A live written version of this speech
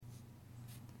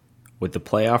With the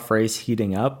playoff race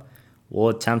heating up, we'll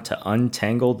attempt to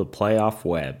untangle the playoff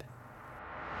web.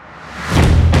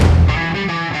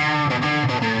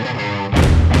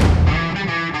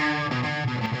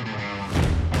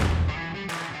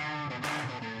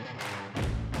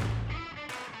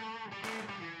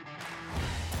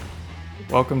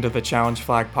 Welcome to the Challenge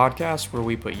Flag podcast, where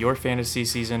we put your fantasy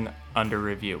season under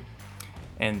review.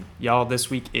 And y'all, this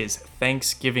week is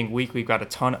Thanksgiving week. We've got a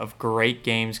ton of great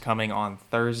games coming on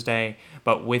Thursday.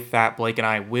 But with that, Blake and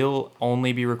I will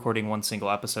only be recording one single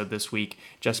episode this week,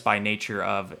 just by nature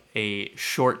of a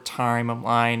short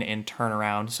timeline and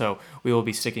turnaround. So we will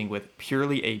be sticking with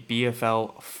purely a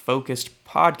BFL focused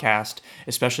podcast,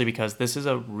 especially because this is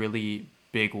a really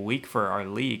big week for our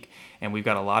league, and we've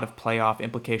got a lot of playoff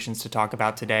implications to talk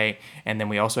about today, and then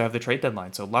we also have the trade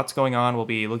deadline, so lots going on. We'll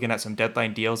be looking at some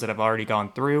deadline deals that have already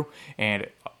gone through, and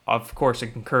of course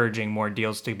encouraging more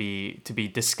deals to be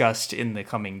discussed in the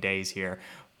coming days here.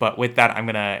 But with that, I'm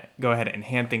gonna go ahead and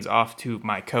hand things off to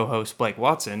my co-host Blake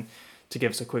Watson to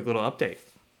give us a quick little update.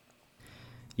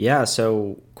 Yeah,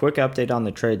 so quick update on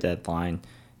the trade deadline.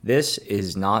 This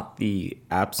is not the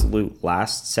absolute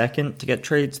last second to get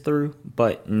trades through,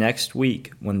 but next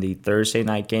week when the Thursday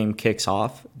night game kicks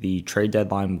off, the trade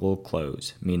deadline will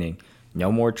close, meaning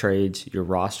no more trades. Your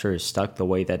roster is stuck the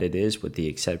way that it is, with the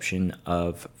exception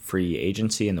of free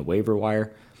agency and the waiver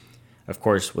wire. Of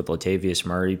course, with Latavius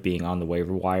Murray being on the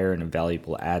waiver wire and a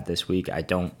valuable add this week, I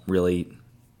don't really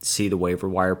see the waiver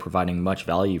wire providing much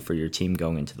value for your team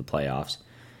going into the playoffs.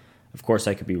 Of course,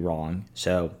 I could be wrong.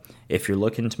 So if you're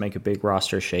looking to make a big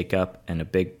roster shakeup and a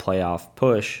big playoff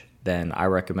push, then I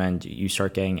recommend you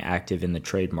start getting active in the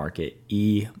trade market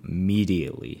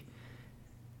immediately.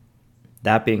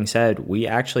 That being said, we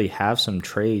actually have some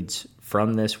trades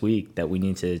from this week that we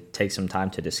need to take some time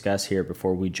to discuss here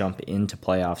before we jump into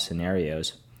playoff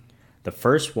scenarios. The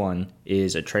first one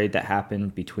is a trade that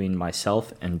happened between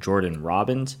myself and Jordan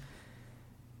Robbins.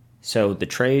 So the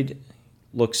trade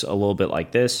looks a little bit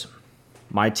like this.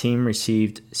 My team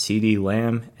received CeeDee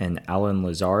Lamb and Allen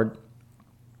Lazard,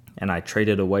 and I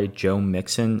traded away Joe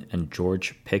Mixon and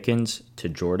George Pickens to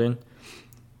Jordan.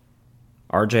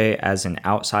 RJ, as an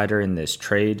outsider in this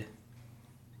trade,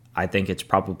 I think it's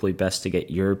probably best to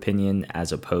get your opinion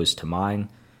as opposed to mine.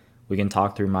 We can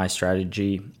talk through my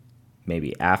strategy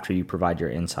maybe after you provide your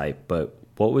insight, but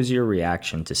what was your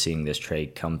reaction to seeing this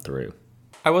trade come through?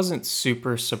 I wasn't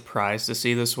super surprised to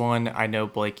see this one. I know,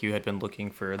 Blake, you had been looking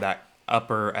for that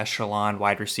upper echelon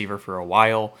wide receiver for a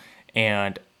while,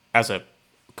 and as a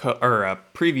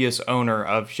previous owner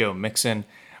of Joe Mixon,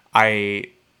 I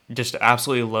just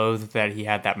absolutely loathed that he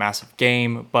had that massive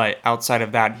game. But outside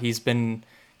of that, he's been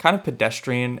kind of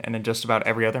pedestrian in just about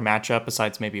every other matchup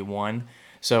besides maybe one.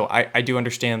 So I do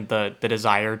understand the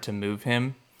desire to move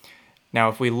him. Now,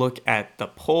 if we look at the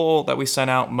poll that we sent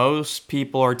out, most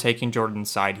people are taking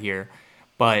Jordan's side here,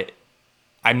 but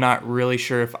I'm not really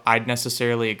sure if I'd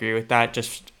necessarily agree with that.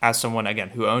 Just as someone, again,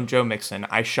 who owned Joe Mixon,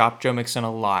 I shopped Joe Mixon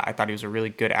a lot. I thought he was a really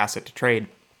good asset to trade,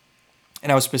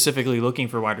 and I was specifically looking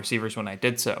for wide receivers when I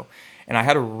did so, and I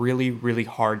had a really, really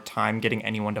hard time getting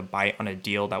anyone to bite on a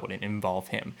deal that wouldn't involve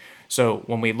him. So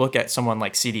when we look at someone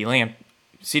like CeeDee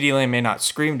Lamb may not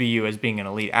scream to you as being an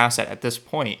elite asset at this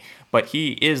point, but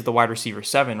he is the wide receiver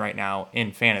 7 right now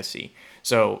in fantasy.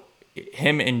 So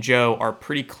him and Joe are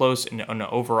pretty close in an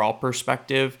overall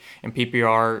perspective. In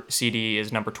PPR, CD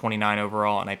is number 29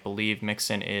 overall, and I believe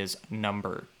Mixon is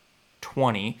number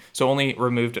 20. So only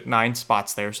removed 9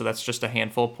 spots there, so that's just a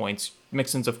handful of points.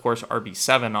 Mixon's, of course,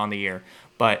 RB7 on the year,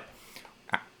 but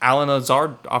Allen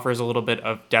Lazard offers a little bit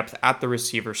of depth at the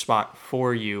receiver spot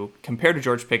for you compared to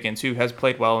George Pickens, who has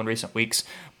played well in recent weeks,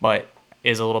 but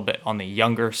is a little bit on the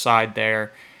younger side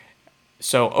there.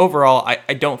 So overall,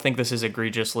 I don't think this is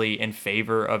egregiously in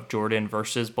favor of Jordan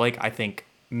versus Blake. I think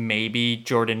maybe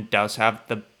Jordan does have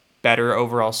the better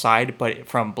overall side, but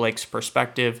from Blake's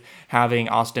perspective, having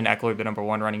Austin Eckler, the number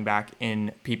 1 running back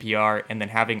in PPR, and then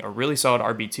having a really solid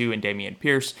RB2 in Dameon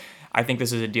Pierce, I think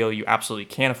this is a deal you absolutely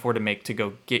can afford to make to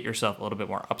go get yourself a little bit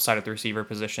more upside at the receiver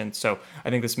position. So I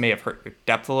think this may have hurt your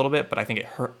depth a little bit, but I think it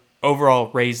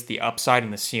overall raised the upside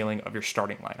and the ceiling of your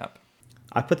starting lineup.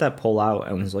 I put that poll out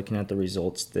and was looking at the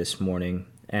results this morning,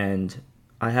 and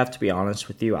I have to be honest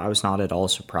with you, I was not at all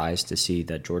surprised to see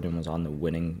that Jordan was on the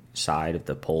winning side of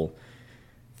the poll.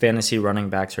 Fantasy running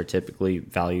backs are typically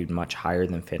valued much higher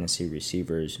than fantasy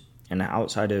receivers, and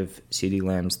outside of CeeDee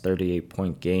Lamb's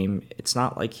 38-point game, it's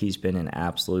not like he's been an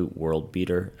absolute world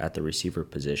beater at the receiver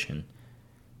position.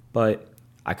 But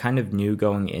I kind of knew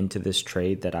going into this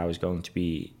trade that I was going to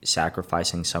be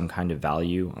sacrificing some kind of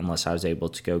value unless I was able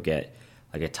to go get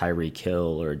like a Tyreek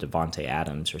Hill or Devontae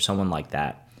Adams or someone like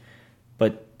that.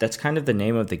 But that's kind of the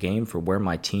name of the game for where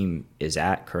my team is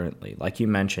at currently. Like you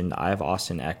mentioned, I have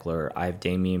Austin Eckler, I have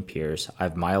Dameon Pierce, I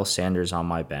have Miles Sanders on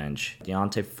my bench,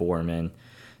 Deontay Foreman.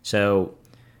 So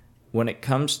when it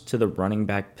comes to the running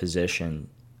back position,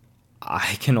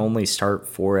 I can only start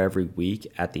 4 every week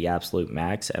at the absolute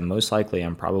max, and most likely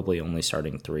I'm probably only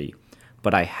starting 3.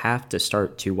 But I have to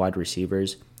start 2 wide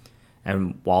receivers.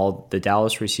 And while the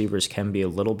Dallas receivers can be a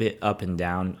little bit up and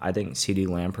down, I think CeeDee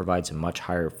Lamb provides a much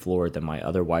higher floor than my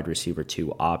other wide receiver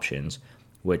 2 options,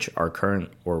 which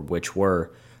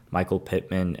were Michael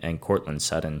Pittman and Cortland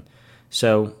Sutton.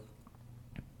 So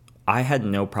I had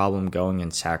no problem going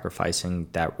and sacrificing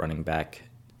that running back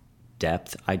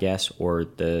depth, I guess, or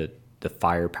the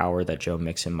firepower that Joe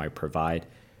Mixon might provide.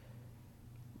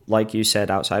 Like you said,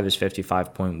 outside of his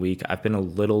 55-point week, I've been a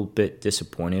little bit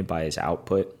disappointed by his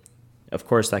output. Of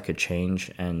course, that could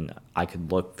change, and I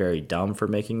could look very dumb for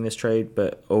making this trade,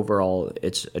 but overall,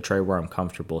 it's a trade where I'm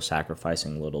comfortable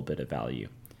sacrificing a little bit of value.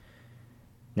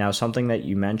 Now, something that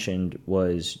you mentioned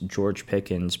was George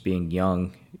Pickens being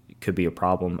young could be a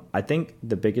problem. I think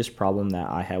the biggest problem that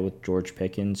I had with George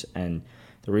Pickens, and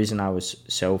the reason I was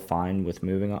so fine with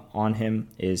moving on him,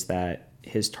 is that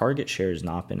his target share has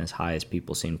not been as high as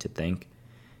people seem to think.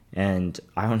 And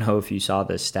I don't know if you saw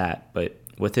this stat, but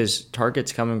with his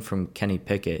targets coming from Kenny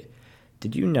Pickett,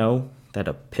 did you know that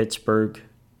a Pittsburgh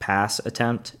pass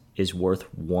attempt is worth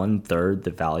 1/3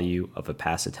 the value of a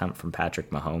pass attempt from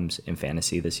Patrick Mahomes in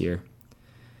fantasy this year?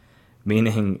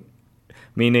 Meaning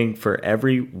for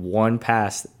every one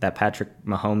pass that Patrick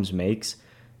Mahomes makes,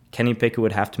 Kenny Pickett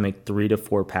would have to make 3 to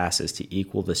 4 passes to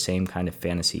equal the same kind of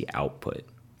fantasy output.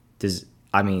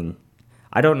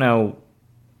 I don't know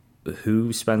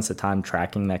who spends the time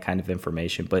tracking that kind of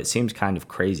information, but it seems kind of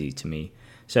crazy to me.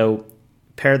 So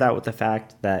pair that with the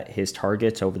fact that his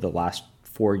targets over the last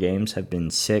 4 games have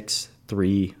been 6,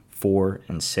 3, 4,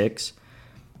 and 6.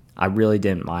 I really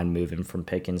didn't mind moving from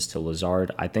Pickens to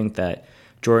Lazard. I think that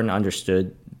Jordan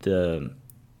understood the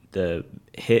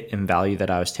hit in value that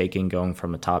I was taking going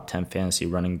from a top 10 fantasy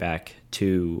running back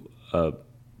to a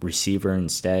receiver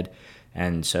instead.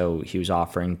 And so he was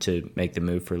offering to make the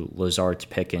move for Lazard to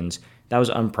Pickens. That was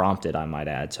unprompted, I might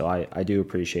add. So I do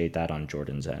appreciate that on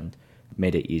Jordan's end.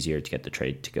 Made it easier to get the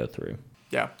trade to go through.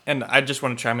 Yeah, and I just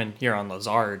want to chime in here on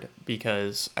Lazard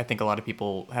because I think a lot of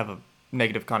people have a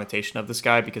negative connotation of this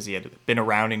guy because he had been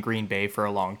around in Green Bay for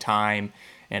a long time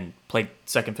and played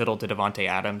second fiddle to Devontae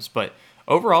Adams. But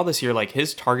overall this year, like,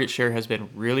 his target share has been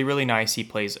really, really nice. He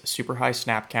plays a super high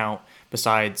snap count.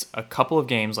 Besides a couple of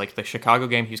games, like the Chicago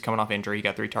game, he was coming off injury. He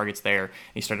got 3 targets there. And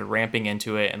he started ramping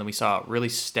into it. And then we saw really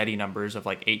steady numbers of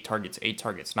like 8 targets,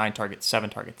 9 targets, 7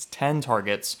 targets, 10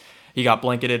 targets. He got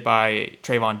blanketed by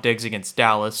Trayvon Diggs against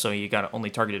Dallas, so he got only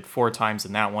targeted 4 times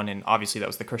in that one, and obviously that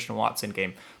was the Christian Watson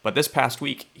game. But this past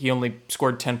week, he only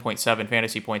scored 10.7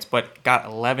 fantasy points, but got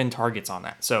 11 targets on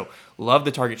that. So love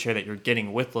the target share that you're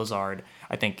getting with Lazard.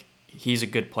 I think he's a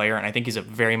good player, and I think he's a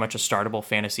very much a startable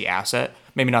fantasy asset.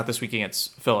 Maybe not this week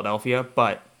against Philadelphia,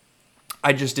 but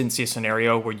I just didn't see a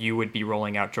scenario where you would be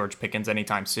rolling out George Pickens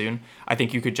anytime soon. I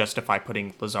think you could justify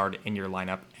putting Lazard in your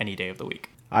lineup any day of the week.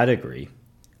 I'd agree.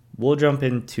 We'll jump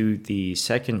into the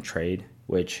second trade,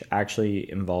 which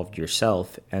actually involved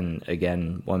yourself and,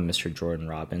 again, one Mr. Jordan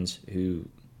Robbins, who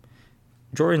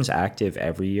Jordan's active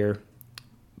every year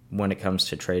when it comes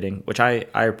to trading, which I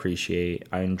appreciate.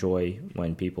 I enjoy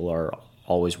when people are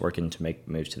always working to make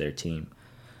moves to their team.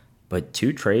 But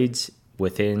 2 trades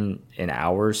within an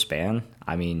hour span,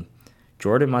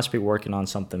 Jordan must be working on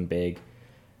something big.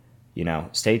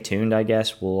 Stay tuned, I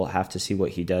guess. We'll have to see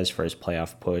what he does for his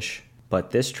playoff push.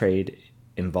 But this trade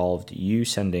involved you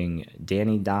sending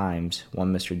Danny Dimes,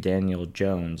 one Mr. Daniel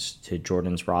Jones, to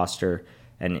Jordan's roster,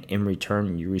 and in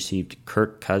return you received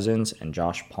Kirk Cousins and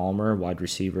Josh Palmer, wide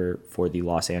receiver for the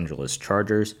Los Angeles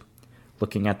Chargers.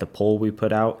 Looking at the poll we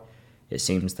put out, it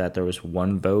seems that there was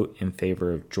 1 vote in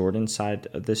favor of Jordan's side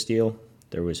of this deal.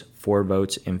 There was 4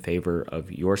 votes in favor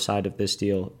of your side of this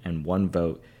deal, and 1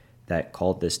 vote that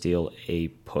called this deal a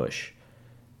push.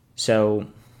 So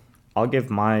I'll give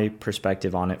my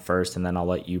perspective on it first, and then I'll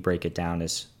let you break it down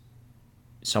as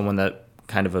someone that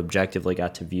kind of objectively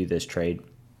got to view this trade.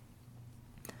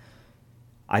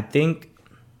 I think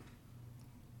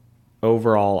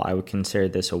overall I would consider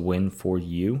this a win for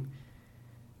you.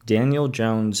 Daniel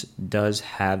Jones does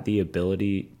have the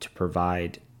ability to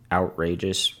provide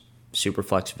outrageous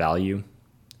superflex value.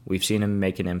 We've seen him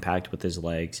make an impact with his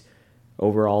legs.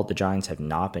 Overall, the Giants have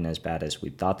not been as bad as we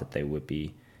thought that they would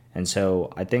be. And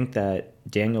so I think that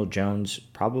Daniel Jones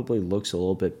probably looks a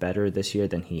little bit better this year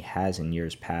than he has in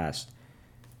years past.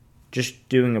 just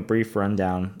doing a brief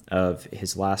rundown of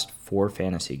his last 4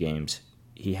 fantasy games,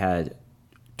 he had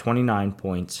 29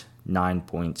 points, 9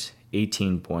 points,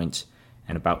 18 points,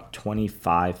 and about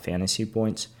 25 fantasy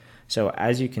points. So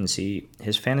as you can see,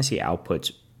 his fantasy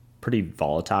output's pretty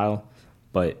volatile,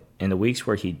 but in the weeks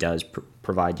where he does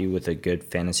provide you with a good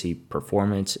fantasy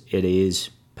performance, it is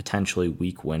potentially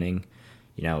week winning.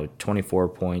 24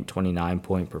 point, 29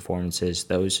 point performances,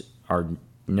 those are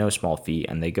no small feat,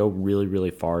 and they go really,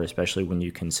 really far, especially when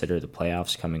you consider the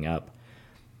playoffs coming up.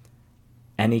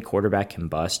 Any quarterback can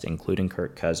bust, including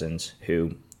Kirk Cousins,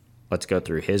 who, let's go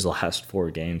through his last 4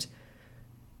 games.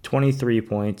 23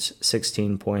 points,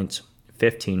 16 points,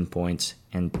 15 points,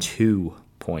 and 2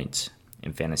 points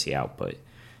in fantasy output.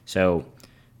 So,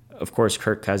 of course,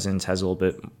 Kirk Cousins has a little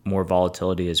bit more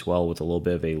volatility as well, with a little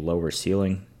bit of a lower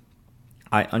ceiling.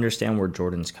 I understand where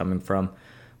Jordan's coming from.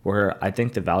 Where I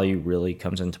think the value really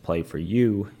comes into play for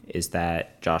you is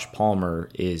that Josh Palmer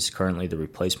is currently the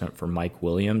replacement for Mike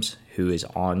Williams, who is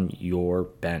on your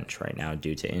bench right now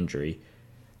due to injury.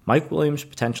 Mike Williams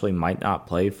potentially might not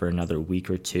play for another week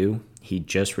or 2. He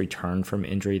just returned from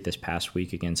injury this past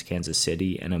week against Kansas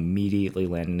City and immediately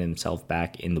landed himself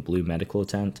back in the blue medical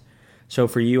tent. So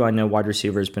for you, I know wide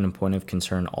receiver has been a point of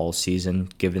concern all season,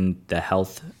 given the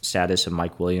health status of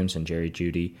Mike Williams and Jerry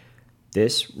Jeudy.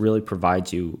 This really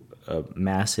provides you a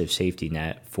massive safety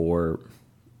net for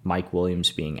Mike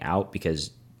Williams being out,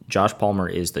 because Josh Palmer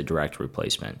is the direct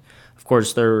replacement. Of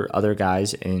course, there are other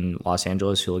guys in Los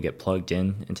Angeles who will get plugged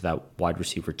into that wide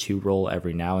receiver 2 role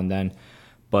every now and then,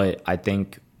 but I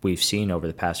think we've seen over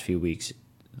the past few weeks,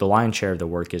 the lion's share of the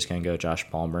work is going to go Josh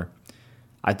Palmer.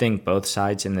 I think both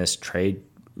sides in this trade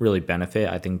really benefit.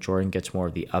 I think Jordan gets more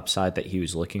of the upside that he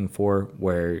was looking for,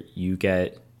 where you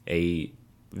get a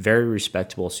very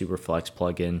respectable super flex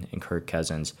plug-in in Kirk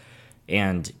Cousins,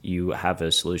 and you have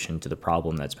a solution to the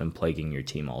problem that's been plaguing your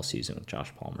team all season with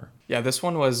Josh Palmer. Yeah, this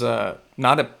one was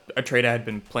not a trade I had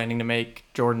been planning to make.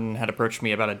 Jordan had approached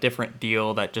me about a different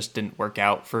deal that just didn't work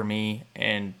out for me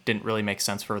and didn't really make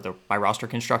sense for my roster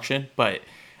construction, but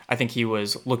I think he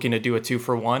was looking to do a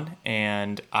 2-for-1,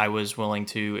 and I was willing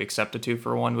to accept a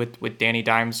 2-for-1 with Danny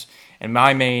Dimes. And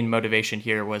my main motivation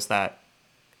here was that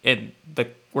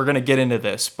we're going to get into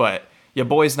this, but your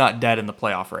boy's not dead in the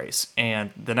playoff race,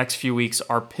 and the next few weeks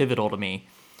are pivotal to me.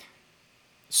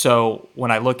 So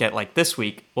when I look at this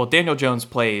week, well, Daniel Jones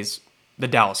plays the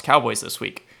Dallas Cowboys this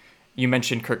week. You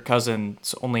mentioned Kirk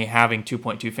Cousins only having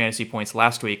 2.2 fantasy points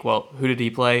last week. Well, who did he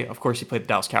play? Of course, he played the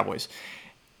Dallas Cowboys.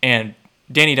 And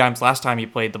Danny Dimes, last time he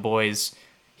played the boys,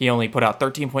 he only put out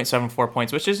 13.74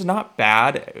 points, which is not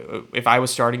bad. If I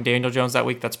was starting Daniel Jones that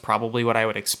week, that's probably what I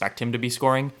would expect him to be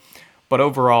scoring. But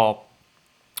overall,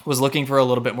 was looking for a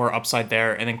little bit more upside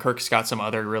there. And then Kirk's got some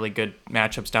other really good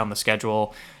matchups down the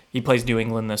schedule. He plays New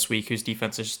England this week, whose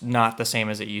defense is not the same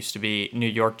as it used to be. New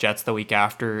York Jets the week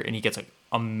after, and he gets an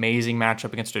amazing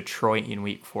matchup against Detroit in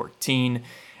week 14.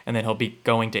 And then he'll be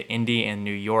going to Indy and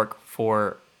New York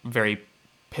for very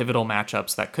pivotal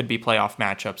matchups that could be playoff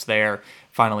matchups there.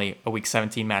 Finally, a week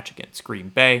 17 match against Green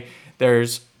Bay.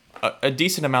 There's a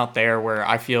decent amount there where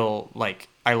I feel like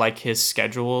I like his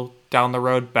schedule down the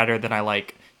road better than I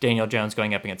like Daniel Jones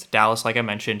going up against Dallas. Like I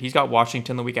mentioned, he's got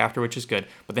Washington the week after, which is good.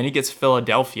 But then he gets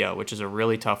Philadelphia, which is a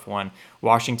really tough one.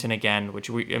 Washington again, which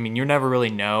you never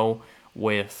really know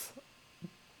with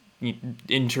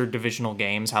interdivisional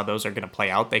games how those are going to play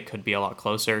out. They could be a lot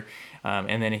closer.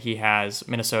 And then he has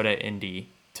Minnesota, Indy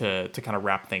to kind of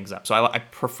wrap things up. So I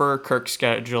prefer Kirk's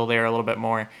schedule there a little bit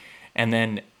more. And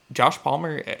then Josh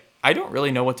Palmer, I don't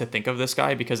really know what to think of this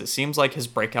guy, because it seems like his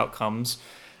breakout comes,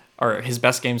 or his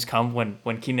best games come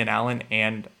when Keenan Allen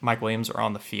and Mike Williams are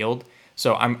on the field.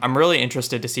 So I'm really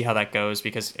interested to see how that goes,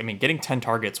 because getting 10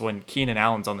 targets when Keenan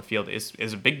Allen's on the field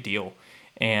is a big deal.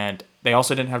 And they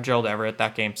also didn't have Gerald Everett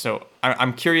that game. So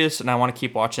I'm curious, and I want to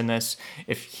keep watching this.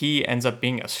 If he ends up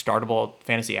being a startable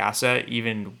fantasy asset,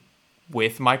 even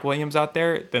with Mike Williams out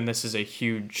there, then this is a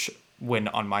huge win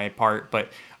on my part. But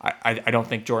I don't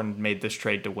think Jordan made this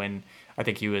trade to win. I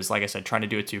think he was, like I said, trying to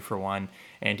do a 2-for-1,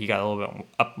 and he got a little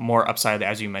bit more upside,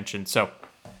 as you mentioned. So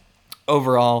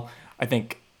overall, I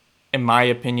think, in my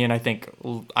opinion, I think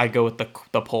I go with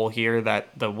the poll here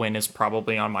that the win is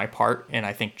probably on my part, and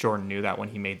I think Jordan knew that when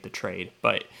he made the trade.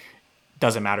 But it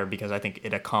doesn't matter, because I think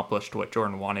it accomplished what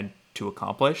Jordan wanted to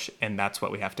accomplish, and that's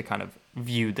what we have to kind of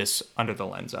view this under the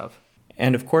lens of.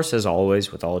 And of course, as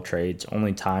always with all trades,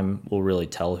 only time will really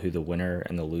tell who the winner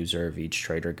and the loser of each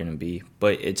trade are going to be.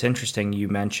 But it's interesting you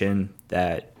mentioned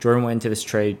that Jordan went into this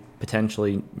trade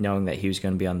potentially knowing that he was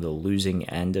going to be on the losing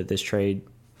end of this trade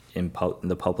in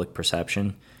the public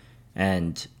perception.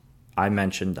 And I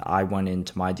mentioned I went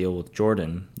into my deal with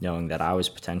Jordan knowing that I was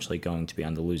potentially going to be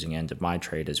on the losing end of my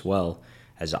trade as well,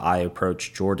 as I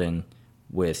approached Jordan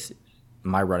with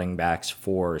my running backs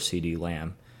for CeeDee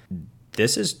Lamb.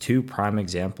 This is two prime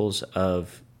examples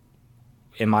of,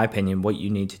 in my opinion, what you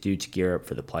need to do to gear up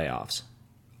for the playoffs.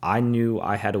 I knew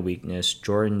I had a weakness.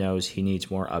 Jordan knows he needs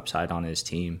more upside on his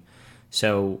team.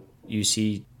 So you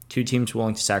see two teams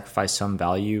willing to sacrifice some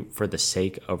value for the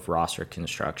sake of roster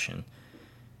construction.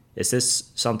 Is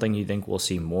this something you think we'll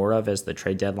see more of as the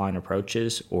trade deadline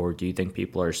approaches, or do you think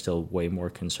people are still way more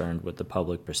concerned with the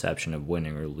public perception of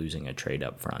winning or losing a trade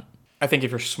up front? I think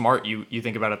if you're smart, you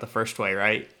think about it the first way,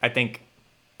 right? I think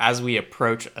as we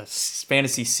approach a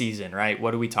fantasy season, right,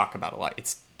 what do we talk about a lot?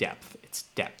 It's depth. It's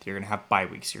depth. You're going to have bye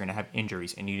weeks. You're going to have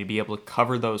injuries, and you need to be able to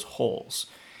cover those holes.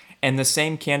 And the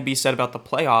same can be said about the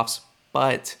playoffs,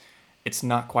 but it's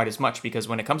not quite as much because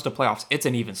when it comes to playoffs, it's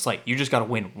an even slate. You just got to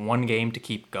win one game to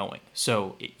keep going.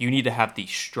 So you need to have the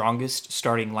strongest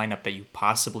starting lineup that you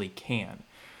possibly can.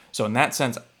 So in that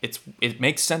sense, it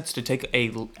makes sense to take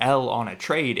a L on a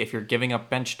trade if you're giving up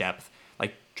bench depth,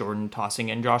 like Jordan tossing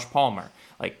in Josh Palmer.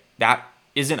 Like that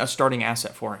isn't a starting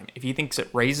asset for him. If he thinks it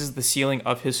raises the ceiling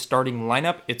of his starting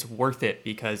lineup, it's worth it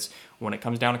because when it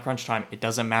comes down to crunch time, it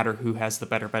doesn't matter who has the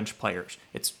better bench players.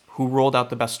 It's who rolled out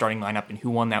the best starting lineup and who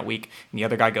won that week, and the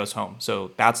other guy goes home.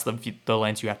 So that's the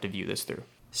lens you have to view this through.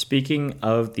 Speaking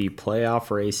of the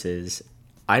playoff races,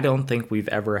 I don't think we've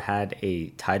ever had a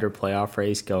tighter playoff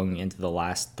race going into the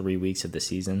last 3 weeks of the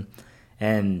season.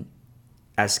 And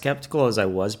as skeptical as I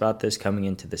was about this coming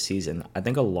into the season, I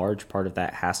think a large part of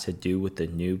that has to do with the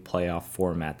new playoff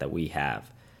format that we have.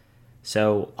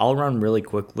 So I'll run really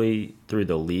quickly through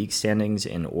the league standings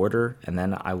in order, and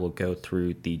then I will go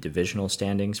through the divisional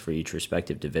standings for each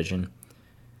respective division.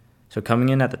 So coming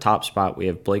in at the top spot, we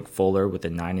have Blake Fuller with a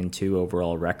 9-2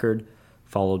 overall record,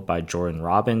 followed by Jordan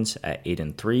Robbins at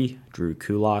 8-3, Drew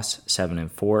Kulas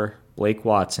 7-4, Blake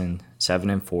Watson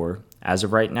 7-4. As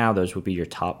of right now, those would be your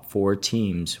top 4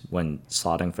 teams when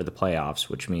slotting for the playoffs,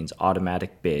 which means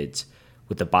automatic bids,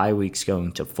 with the bye weeks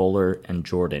going to Fuller and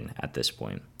Jordan at this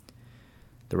point.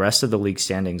 The rest of the league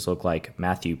standings look like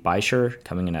Matthew Beischer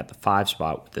coming in at the 5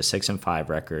 spot with a 6-5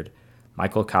 record,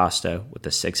 Michael Costa with a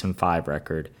 6-5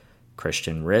 record,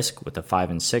 Christian Risk with a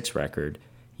 5-6 record,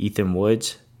 Ethan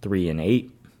Woods 3-8,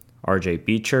 RJ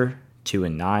Beecher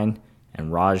 2-9,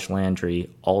 and Raj Landry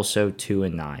also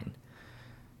 2-9.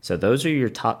 So those are your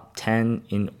top 10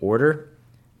 in order.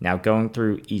 Now going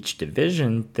through each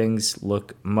division, things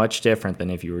look much different than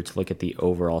if you were to look at the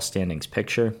overall standings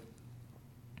picture.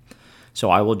 So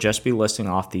I will just be listing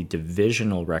off the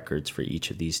divisional records for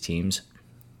each of these teams.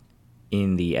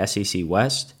 In the SEC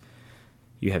West,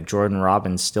 you have Jordan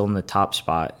Robbins still in the top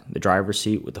spot, the driver's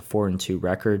seat with a 4-2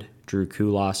 record. Drew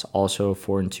Kulas also a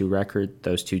 4-2 record.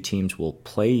 Those two teams will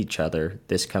play each other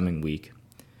this coming week.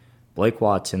 Blake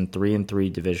Watson,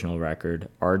 3-3 divisional record.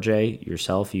 RJ,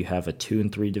 yourself, you have a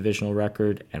 2-3 divisional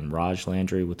record, and Raj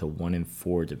Landry with a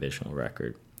 1-4 divisional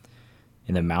record.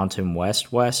 In the Mountain West,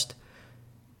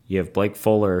 you have Blake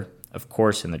Fuller, of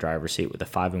course, in the driver's seat with a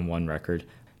 5-1 record.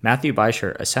 Matthew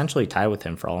Beischer essentially tied with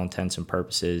him for all intents and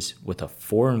purposes with a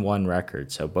 4-1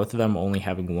 record, so both of them only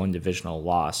having one divisional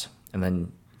loss. And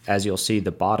then, as you'll see,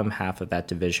 the bottom half of that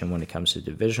division when it comes to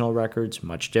divisional records,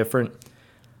 much different.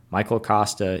 Michael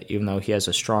Costa, even though he has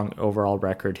a strong overall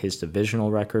record, his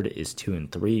divisional record is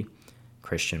 2-3.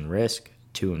 Christian Risk,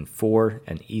 2-4,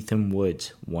 and Ethan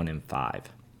Woods, 1-5.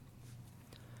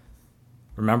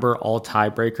 Remember, all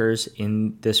tiebreakers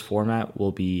in this format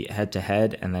will be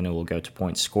head-to-head, and then it will go to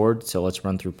points scored. So let's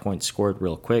run through points scored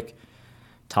real quick.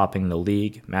 Topping the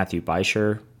league, Matthew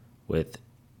Beischer with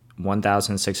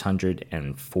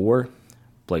 1,604.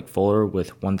 Blake Fuller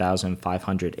with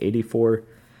 1,584.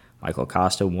 Michael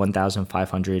Costa,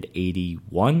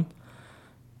 1,581.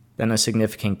 Then a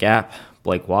significant gap,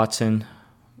 Blake Watson,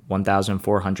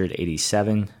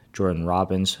 1,487. Jordan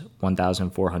Robbins,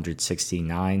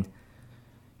 1,469.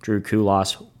 Drew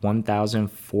Kulas,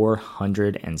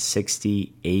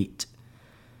 1,468.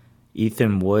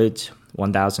 Ethan Woods,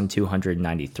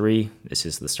 1,293. This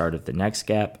is the start of the next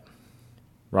gap.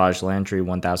 Raj Landry,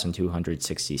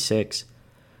 1,266.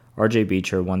 RJ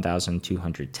Beecher,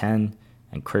 1,210.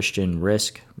 And Christian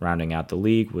Risk, rounding out the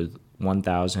league with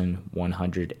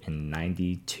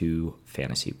 1,192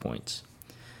 fantasy points.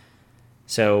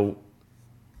 So,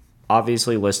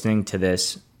 obviously, listening to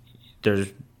this,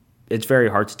 it's very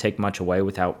hard to take much away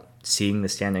without seeing the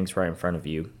standings right in front of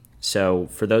you. So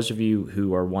for those of you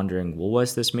who are wondering, well, what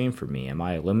does this mean for me? Am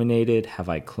I eliminated? Have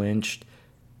I clinched?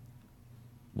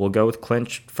 We'll go with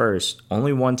clinched first.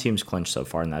 Only one team's clinched so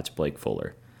far, and that's Blake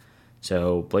Fuller.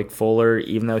 So Blake Fuller,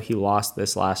 even though he lost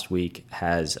this last week,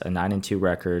 has a 9-2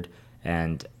 record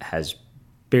and has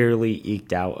barely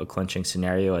eked out a clinching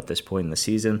scenario at this point in the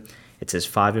season. It's his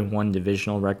 5-1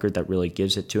 divisional record that really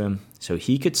gives it to him. So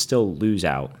he could still lose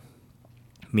out,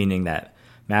 meaning that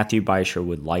Matthew Beischer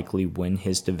would likely win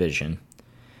his division,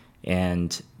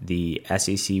 and the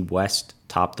SEC West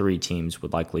top 3 teams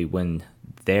would likely win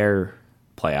their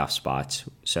playoff spots.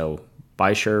 So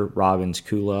Beischer, Robbins,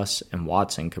 Kulas, and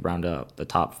Watson could round out the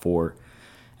top 4,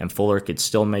 and Fuller could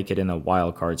still make it in a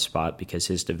wild card spot because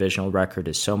his divisional record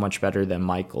is so much better than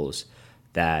Michael's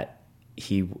that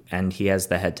he has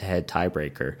the head-to-head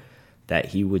tiebreaker that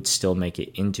he would still make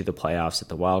it into the playoffs at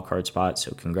the wild card spot.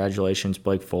 So congratulations,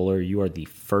 Blake Fuller. You are the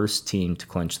first team to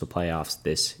clinch the playoffs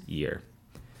this year.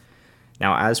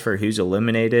 Now, as for who's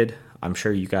eliminated, I'm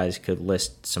sure you guys could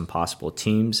list some possible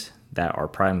teams that are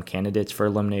prime candidates for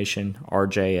elimination.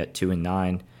 RJ at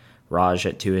 2-9, Raj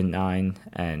at 2-9,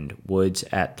 and Woods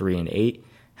at 3-8.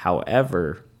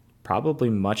 However, probably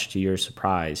much to your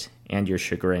surprise and your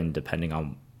chagrin, depending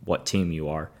on what team you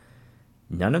are,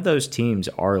 none of those teams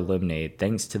are eliminated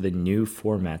thanks to the new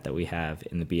format that we have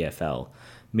in the BFL,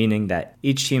 meaning that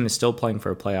each team is still playing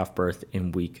for a playoff berth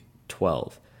in week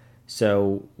 12.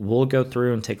 So we'll go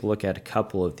through and take a look at a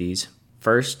couple of these.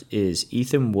 First is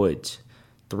Ethan Woods,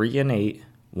 3-8,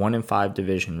 1-5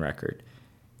 division record.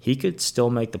 He could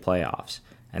still make the playoffs,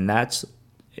 and that's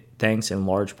thanks in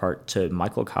large part to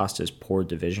Michael Costa's poor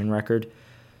division record.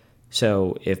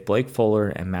 So if Blake Fuller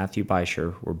and Matthew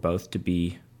Beischer were both to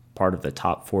be part of the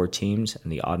top 4 teams in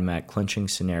the automatic clinching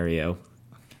scenario,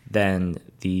 then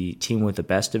the team with the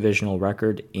best divisional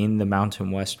record in the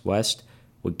Mountain West West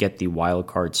would get the wild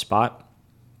card spot.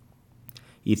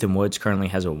 Ethan Woods currently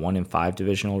has a 1-5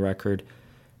 divisional record.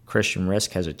 Christian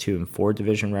Risk has a 2-4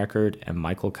 division record, and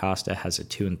Michael Costa has a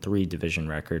 2-3 division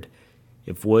record.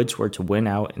 If Woods were to win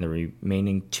out in the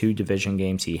remaining 2 division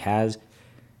games he has,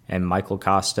 and Michael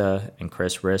Costa and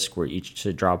Chris Risk were each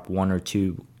to drop 1 or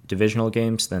 2 divisional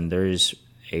games, then there's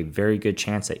a very good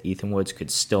chance that Ethan Woods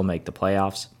could still make the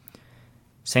playoffs.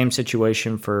 Same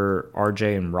situation for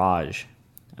RJ and Raj.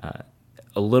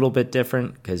 A little bit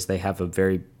different because they have a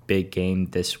very big game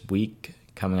this week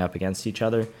coming up against each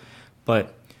other.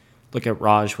 But look at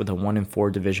Raj with a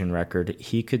 1-4 division record.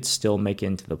 He could still make it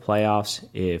into the playoffs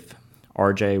if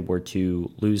RJ were to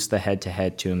lose the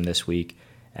head-to-head to him this week,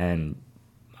 and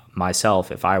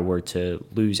myself, if I were to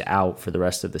lose out for the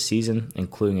rest of the season,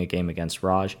 including a game against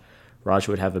Raj, Raj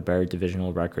would have a better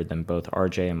divisional record than both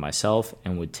RJ and myself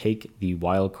and would take the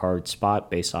wild card spot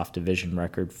based off division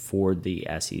record for the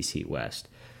SEC West.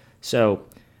 So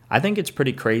I think it's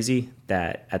pretty crazy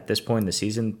that at this point in the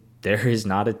season, there is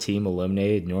not a team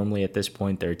eliminated. Normally at this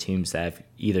point, there are teams that have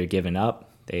either given up,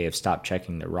 they have stopped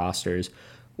checking their rosters,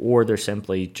 or they're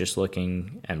simply just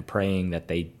looking and praying that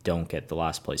they don't get the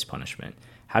last place punishment.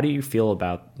 How do you feel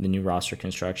about the new roster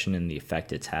construction and the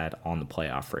effect it's had on the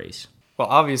playoff race? Well,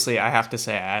 obviously, I have to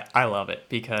say I love it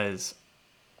because,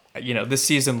 this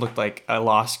season looked like a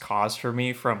lost cause for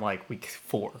me from like week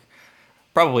 4,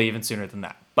 probably even sooner than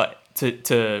that. But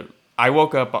I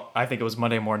woke up, I think it was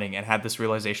Monday morning, and had this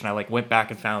realization. I went back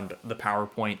and found the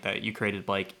PowerPoint that you created,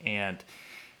 Blake, and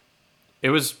I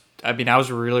was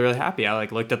really, really happy. I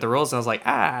looked at the rules and I was like,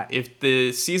 if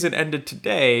the season ended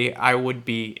today, I would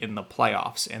be in the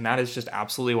playoffs. And that is just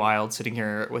absolutely wild, sitting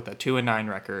here with a 2-9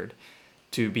 record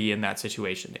to be in that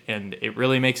situation. And it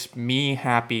really makes me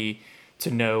happy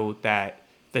to know that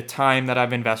the time that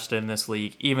I've invested in this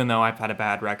league, even though I've had a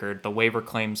bad record, the waiver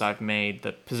claims I've made,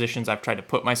 the positions I've tried to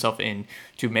put myself in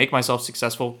to make myself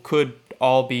successful could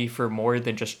all be for more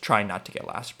than just trying not to get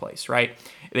last place, right?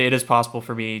 It is possible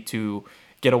for me to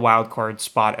get a wild card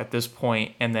spot at this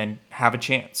point and then have a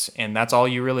chance, and that's all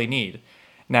you really need.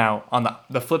 Now, on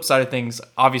the flip side of things,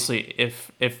 obviously,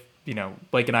 if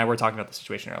Blake and I were talking about the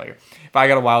situation earlier, if I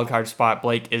got a wild card spot,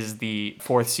 Blake is the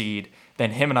 4th seed,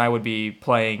 then him and I would be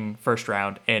playing first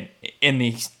round, and in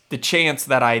the chance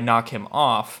that I knock him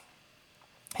off,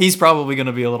 he's probably going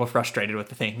to be a little frustrated with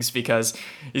the things because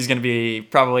he's going to be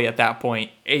probably at that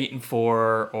point 8-4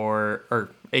 or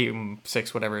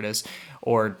 8-6, whatever it is,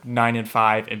 or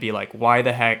 9-5, and be like, why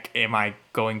the heck am I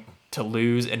going to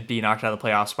lose and be knocked out of the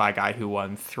playoffs by a guy who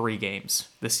won 3 games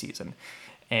this season?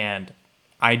 And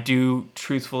I do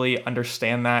truthfully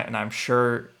understand that, and I'm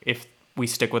sure if we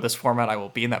stick with this format, I will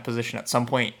be in that position at some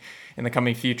point in the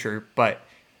coming future. But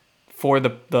for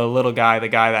the little guy, the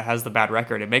guy that has the bad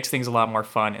record, it makes things a lot more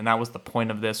fun, and that was the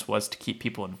point of this, was to keep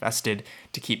people invested,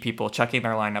 to keep people checking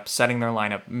their lineup, setting their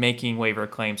lineup, making waiver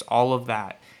claims, all of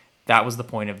that. That was the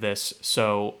point of this.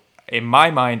 So in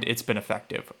my mind, it's been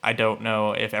effective. I don't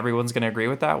know if everyone's going to agree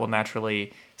with that. We'll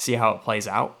naturally see how it plays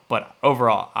out. But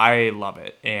overall, I love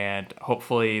it. And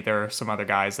hopefully there are some other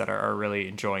guys that are really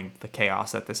enjoying the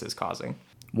chaos that this is causing.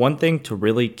 One thing to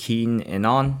really keen in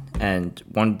on, and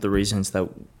one of the reasons that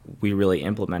we really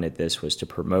implemented this was to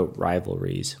promote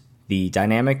rivalries. The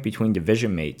dynamic between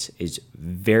division mates is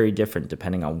very different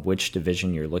depending on which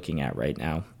division you're looking at right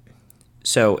now.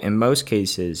 So in most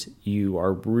cases, you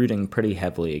are rooting pretty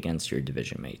heavily against your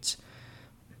division mates.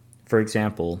 For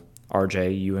example,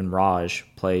 RJ, you and Raj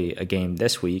play a game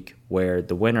this week where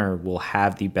the winner will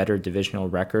have the better divisional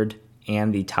record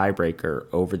and the tiebreaker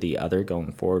over the other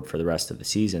going forward for the rest of the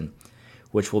season,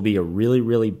 which will be a really,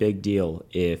 really big deal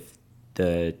if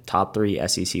the top 3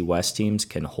 SEC West teams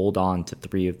can hold on to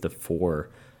 3 of the 4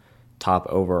 top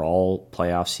overall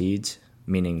playoff seeds,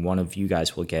 meaning one of you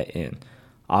guys will get in.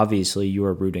 Obviously, you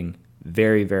are rooting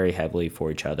very, very heavily for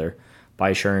each other.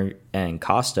 Baishar and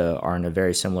Costa are in a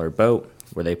very similar boat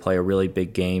where they play a really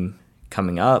big game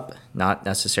coming up, not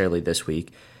necessarily this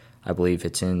week. I believe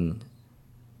it's in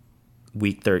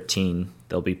week 13.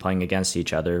 They'll be playing against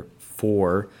each other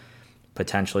for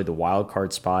potentially the wild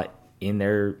card spot in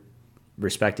their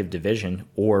respective division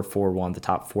or for one of the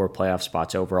top 4 playoff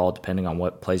spots overall, depending on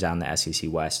what plays out in the SEC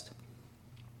West.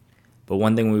 But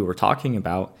one thing we were talking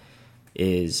about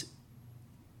is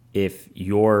if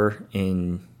you're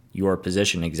in your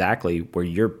position exactly where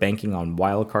you're banking on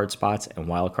wild card spots and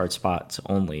wild card spots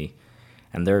only,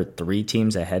 and there are 3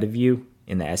 teams ahead of you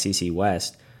in the SEC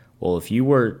West, well, if you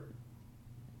were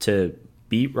to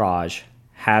beat Raj,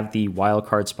 have the wild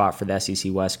card spot for the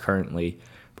SEC West currently,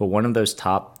 but one of those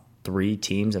top 3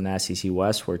 teams in the SEC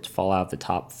West were to fall out of the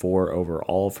top 4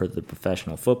 overall for the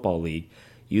Professional Football League,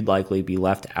 you'd likely be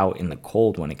left out in the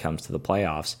cold when it comes to the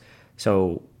playoffs.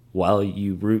 So while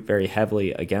you root very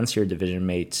heavily against your division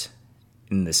mates,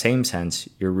 in the same sense,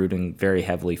 you're rooting very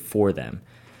heavily for them.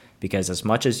 Because as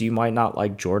much as you might not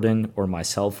like Jordan or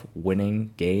myself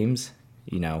winning games,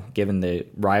 given the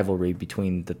rivalry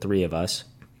between the 3 of us,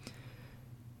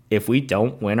 if we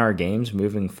don't win our games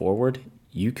moving forward,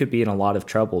 you could be in a lot of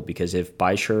trouble, because if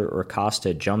Baishar or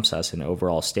Costa jumps us in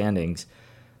overall standings,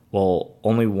 well,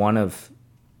 only one of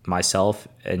myself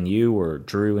and you, or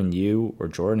Drew and you, or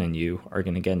Jordan and you are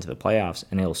going to get into the playoffs,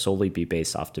 and it'll solely be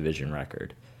based off division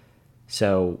record.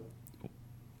 So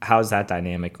how does that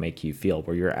dynamic make you feel,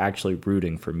 where you're actually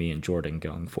rooting for me and Jordan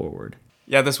going forward?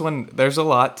 Yeah, this one, there's a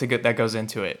lot that goes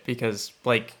into it, because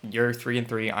like you're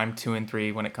 3-3, I'm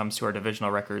 2-3 when it comes to our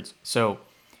divisional records. So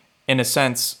in a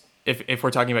sense, if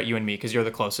we're talking about you and me, because you're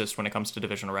the closest when it comes to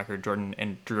divisional record, Jordan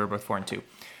and Drew are both 4-2.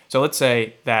 So let's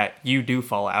say that you do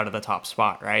fall out of the top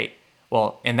spot, right?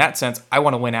 Well, in that sense, I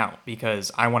want to win out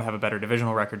because I want to have a better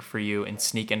divisional record for you and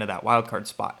sneak into that wild card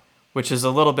spot, which is a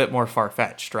little bit more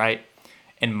far-fetched, right?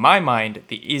 In my mind,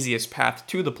 the easiest path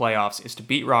to the playoffs is to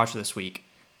beat Raj this week,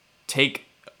 take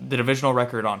the divisional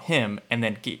record on him, and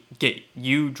then get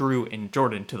you, Drew, and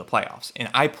Jordan to the playoffs. And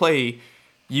I play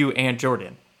you and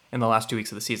Jordan in the last 2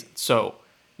 weeks of the season. So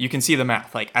you can see the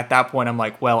math. Like at that point, I'm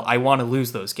like, well, I want to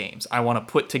lose those games. I want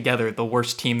to put together the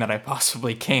worst team that I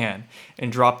possibly can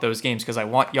and drop those games because I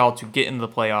want y'all to get into the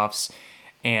playoffs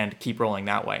and keep rolling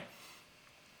that way.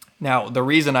 Now, the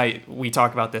reason we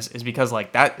talk about this is because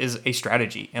like that is a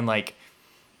strategy, and like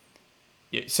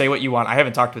say what you want. I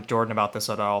haven't talked with Jordan about this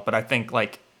at all, but I think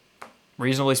like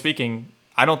reasonably speaking,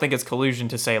 I don't think it's collusion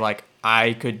to say like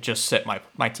I could just sit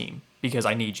my team because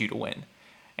I need you to win.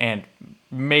 And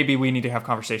maybe we need to have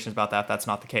conversations about that. That's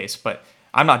not the case. But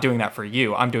I'm not doing that for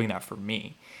you. I'm doing that for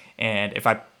me. And if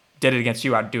I did it against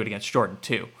you, I'd do it against Jordan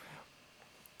too.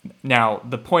 Now,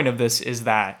 the point of this is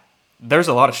that there's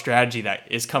a lot of strategy that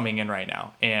is coming in right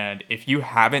now. And if you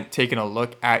haven't taken a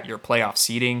look at your playoff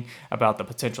seeding, about the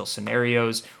potential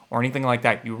scenarios or anything like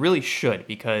that, you really should,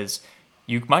 because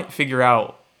you might figure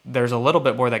out there's a little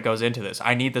bit more that goes into this.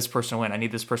 I need this person to win. I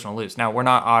need this person to lose. Now, we're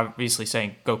not obviously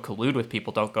saying go collude with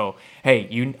people. Don't go,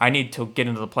 hey, I need to get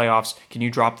into the playoffs. Can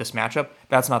you drop this matchup?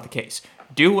 That's not the case.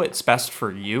 Do what's best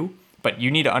for you, but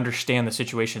you need to understand the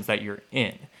situations that you're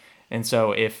in. And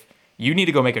so if you need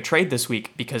to go make a trade this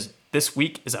week because this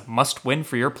week is a must-win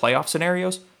for your playoff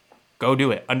scenarios, go do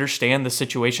it. Understand the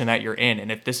situation that you're in.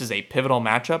 And if this is a pivotal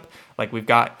matchup, like we've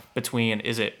got between,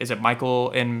 is it Michael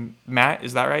and Matt?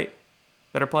 Is that right?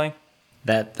 That are playing?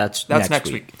 That's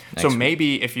next week. So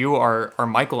maybe if you are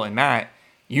Michael and Matt,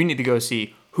 you need to go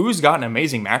see who's got an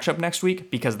amazing matchup next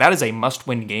week, because that is a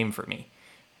must-win game for me.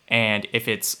 And if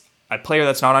it's a player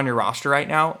that's not on your roster right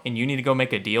now and you need to go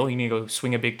make a deal, you need to go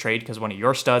swing a big trade because one of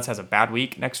your studs has a bad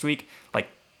week next week, like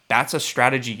that's a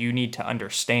strategy you need to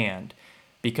understand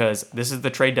because this is the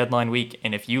trade deadline week,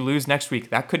 and if you lose next week,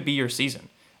 that could be your season.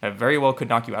 That very well could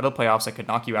knock you out of the playoffs. That could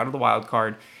knock you out of the wild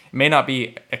card. It may not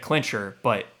be a clincher,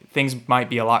 but things might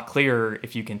be a lot clearer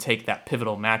if you can take that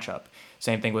pivotal matchup.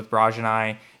 Same thing with Braj and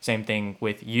I. Same thing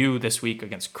with you this week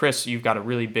against Chris. You've got a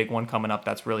really big one coming up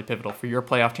that's really pivotal for your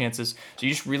playoff chances. So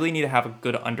you just really need to have a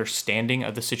good understanding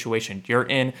of the situation you're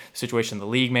in, the situation the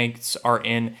league mates are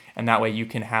in, and that way you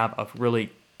can have a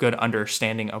really good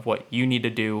understanding of what you need to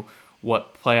do,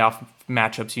 what playoff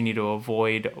matchups you need to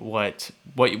avoid, what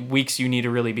weeks you need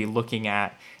to really be looking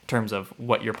at in terms of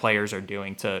what your players are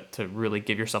doing to really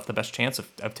give yourself the best chance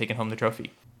of taking home the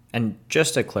trophy. And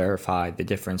just to clarify the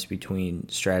difference between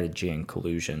strategy and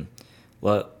collusion,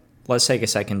 let's take a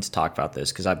second to talk about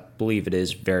this because I believe it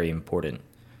is very important.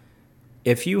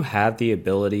 If you have the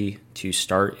ability to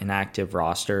start an active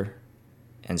roster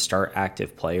and start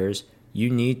active players, you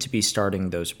need to be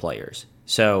starting those players.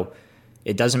 So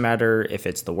it doesn't matter if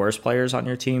it's the worst players on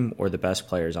your team or the best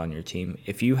players on your team.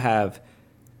 If you have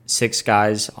 6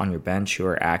 guys on your bench who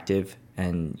are active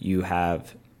and you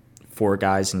have 4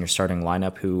 guys in your starting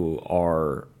lineup who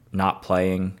are not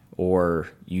playing, or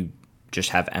you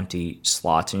just have empty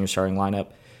slots in your starting lineup,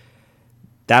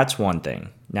 that's one thing.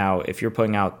 Now, if you're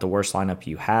putting out the worst lineup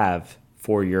you have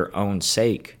for your own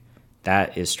sake,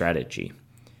 that is strategy.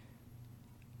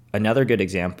 Another good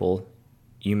example,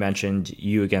 you mentioned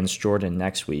you against Jordan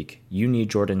next week. You need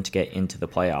Jordan to get into the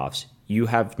playoffs. You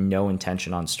have no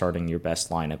intention on starting your best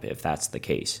lineup if that's the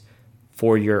case,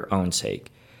 for your own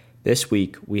sake. This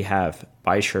week, we have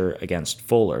Beischer against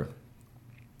Fuller.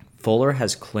 Fuller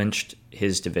has clinched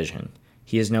his division.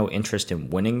 He has no interest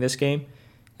in winning this game,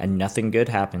 and nothing good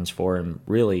happens for him,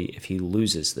 really, if he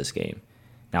loses this game.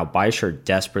 Now, Beischer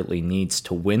desperately needs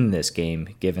to win this game,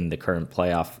 given the current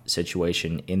playoff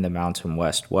situation in the Mountain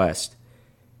West.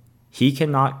 He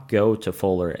cannot go to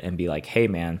Fuller and be like, hey,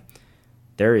 man,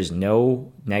 there is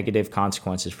no negative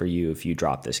consequences for you if you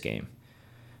drop this game.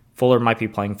 Fuller might be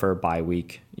playing for a bye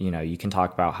week. You can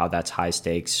talk about how that's high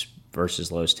stakes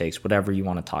versus low stakes, whatever you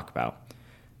want to talk about.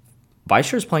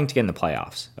 Beischer is playing to get in the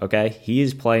playoffs, okay? He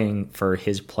is playing for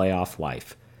his playoff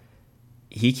life.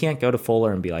 He can't go to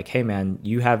Fuller and be like, hey, man,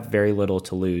 you have very little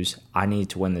to lose. I need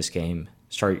to win this game.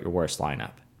 Start your worst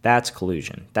lineup. That's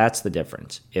collusion. That's the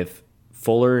difference. If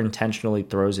Fuller intentionally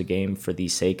throws a game for the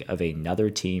sake of another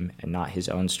team and not his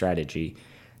own strategy,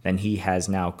 then he has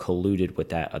now colluded with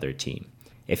that other team.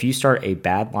 If you start a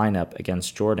bad lineup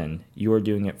against Jordan, you are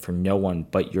doing it for no one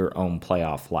but your own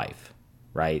playoff life,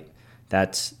 right?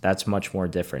 That's much more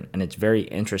different. And it's very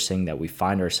interesting that we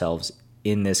find ourselves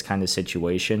in this kind of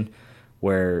situation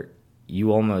where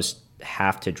you almost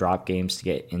have to drop games to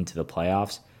get into the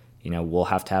playoffs. We'll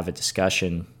have to have a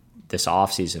discussion this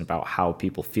offseason about how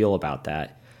people feel about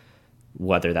that,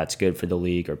 whether that's good for the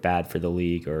league or bad for the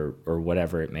league or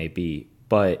whatever it may be.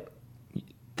 But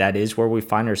that is where we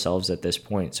find ourselves at this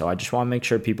point. So I just want to make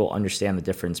sure people understand the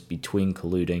difference between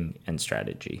colluding and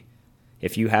strategy.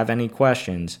 If you have any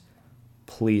questions,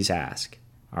 please ask.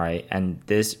 All right. And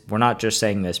we're not just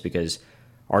saying this because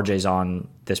RJ's on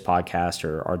this podcast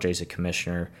or RJ's a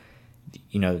commissioner.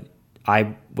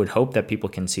 I would hope that people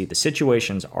can see the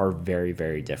situations are very,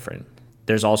 very different.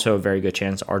 There's also a very good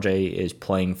chance RJ is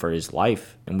playing for his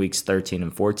life in weeks 13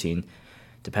 and 14,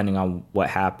 depending on what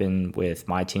happened with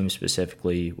my team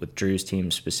specifically, with Drew's team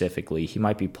specifically. He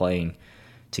might be playing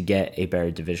to get a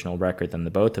better divisional record than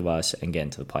the both of us and get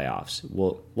into the playoffs.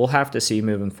 We'll have to see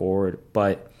moving forward,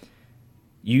 but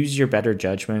use your better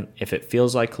judgment. If it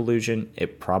feels like collusion,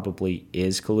 it probably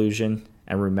is collusion.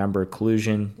 And remember,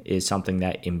 collusion is something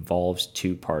that involves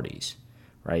 2 parties,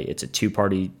 right? It's a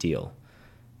 2-party deal.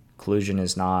 Collusion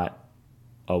is not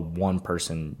a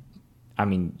one-person. I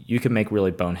mean, you can make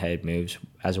really boneheaded moves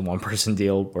as a one-person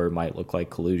deal where it might look like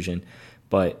collusion,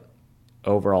 but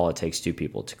overall it takes 2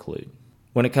 people to collude.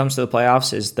 When it comes to the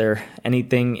playoffs, is there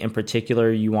anything in particular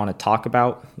you want to talk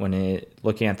about when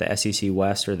looking at the SEC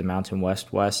West or the Mountain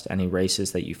West? Any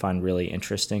races that you find really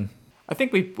interesting? I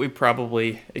think we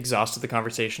probably exhausted the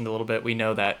conversation a little bit. We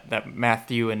know that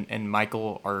Matthew and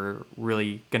Michael are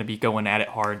really going to be going at it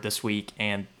hard this week,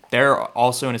 and they're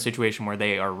also in a situation where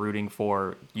they are rooting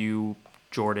for you,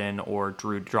 Jordan, or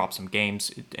Drew to drop some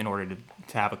games in order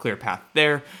to have a clear path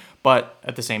there. But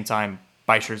at the same time,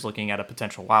 Beischer's looking at a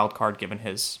potential wild card given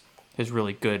his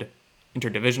really good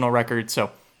interdivisional record.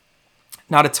 So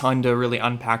not a ton to really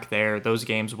unpack there. Those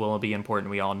games will be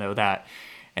important. We all know that.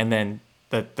 And then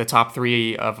the top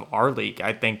 3 of our league,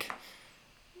 I think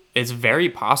it's very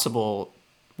possible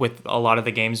with a lot of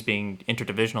the games being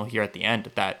interdivisional here at the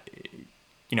end that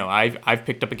I've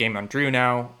picked up a game on Drew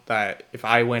now that if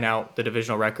I win out the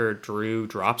divisional record, Drew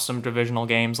drops some divisional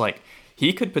games. Like,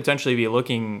 he could potentially be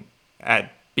looking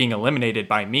at being eliminated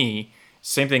by me.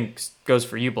 Same thing goes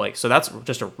for you, Blake. So that's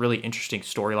just a really interesting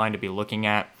storyline to be looking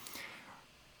at.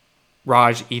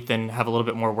 Raj, Ethan have a little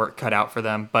bit more work cut out for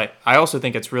them, but I also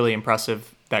think it's really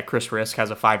impressive that Chris Risk has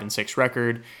a 5-6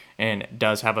 record and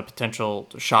does have a potential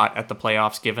shot at the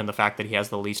playoffs given the fact that he has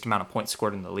the least amount of points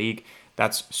scored in the league.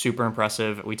 That's super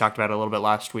impressive. We talked about it a little bit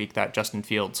last week that Justin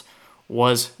Fields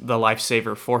was the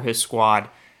lifesaver for his squad.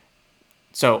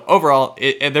 So overall,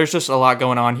 there's just a lot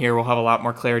going on here. We'll have a lot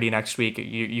more clarity next week.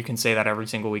 You can say that every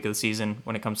single week of the season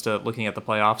when it comes to looking at the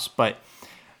playoffs, but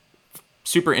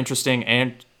super interesting.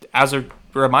 And as a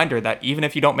reminder that even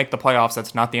if you don't make the playoffs,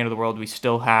 that's not the end of the world. We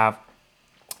still have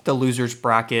the losers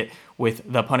bracket with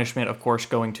the punishment, of course,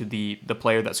 going to the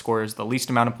player that scores the least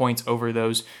amount of points over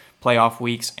those playoff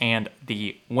weeks and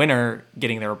the winner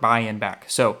getting their buy-in back.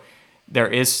 So there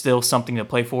is still something to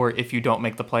play for if you don't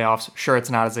make the playoffs. Sure,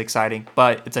 it's not as exciting,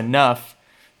 but it's enough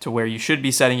to where you should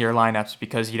be setting your lineups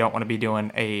because you don't want to be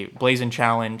doing a blazing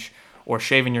challenge or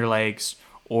shaving your legs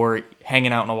or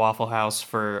hanging out in a Waffle House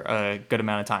for a good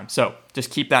amount of time. So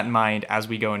just keep that in mind as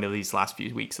we go into these last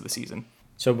few weeks of the season.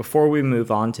 So before we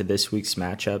move on to this week's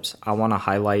matchups, I want to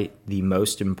highlight the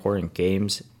most important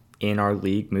games in our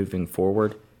league moving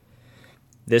forward.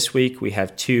 This week we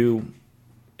have 2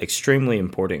 extremely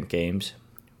important games.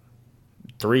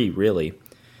 3, really.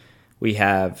 We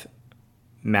have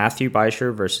Matthew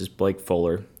Beischer versus Blake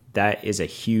Fuller. That is a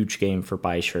huge game for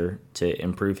Beischer to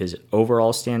improve his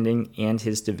overall standing and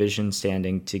his division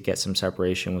standing to get some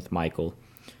separation with Michael.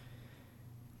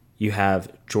 You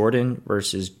have Jordan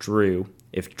versus Drew.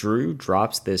 If Drew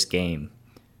drops this game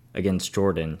against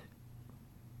Jordan,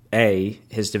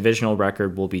 his divisional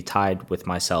record will be tied with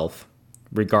myself,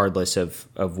 regardless of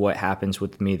what happens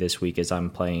with me this week as I'm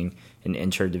playing an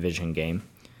inter-division game.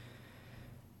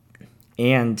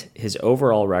 And his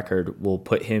overall record will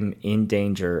put him in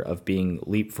danger of being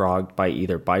leapfrogged by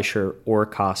either Beischer or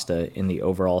Costa in the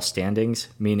overall standings,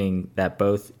 meaning that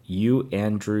both you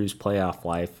and Drew's playoff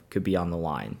life could be on the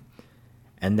line.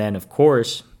 And then, of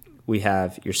course, we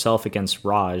have yourself against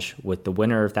Raj, with the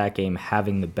winner of that game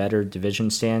having the better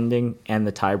division standing and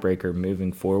the tiebreaker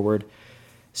moving forward.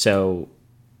 So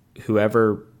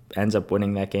whoever ends up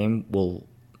winning that game will,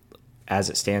 as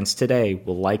it stands today,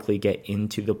 will likely get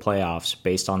into the playoffs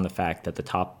based on the fact that the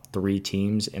top 3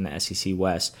 teams in the SEC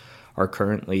West are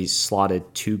currently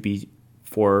slotted to be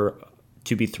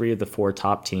 3 of the 4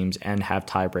 top teams and have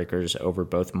tiebreakers over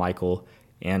both Michael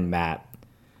and Matt,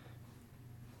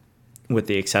 with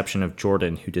the exception of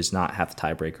Jordan, who does not have the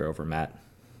tiebreaker over Matt,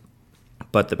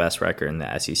 but the best record in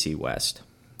the SEC West.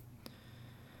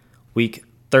 Week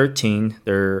 13,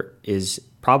 there is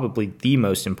probably the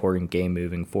most important game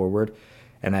moving forward,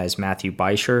 and that is Matthew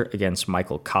Beischer against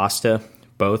Michael Costa.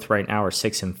 Both right now are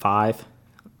 6-5.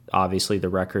 Obviously, the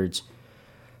records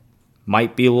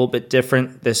might be a little bit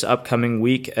different this upcoming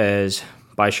week as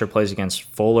Beischer plays against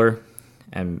Fuller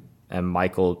and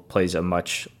Michael plays a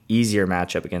much easier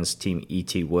matchup against Team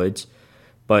E.T. Woods.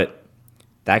 But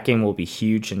that game will be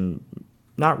huge in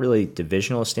not really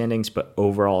divisional standings, but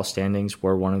overall standings,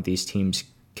 where one of these teams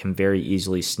can very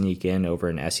easily sneak in over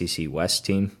an SEC West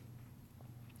team.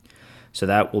 So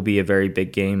that will be a very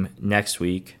big game next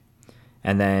week.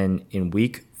 And then in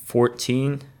week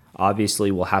 14,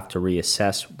 obviously we'll have to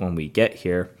reassess when we get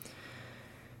here.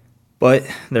 But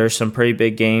there are some pretty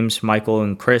big games. Michael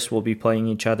and Chris will be playing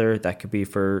each other. That could be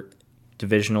for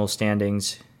divisional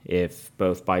standings. If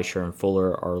both Beischer and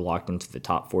Fuller are locked into the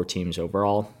top 4 teams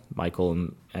overall, Michael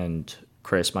and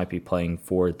Chris might be playing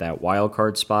for that wild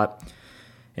card spot.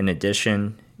 In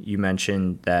addition, you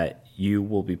mentioned that you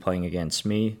will be playing against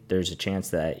me. There's a chance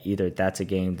that either that's a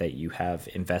game that you have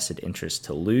invested interest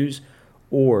to lose,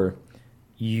 or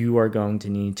you are going to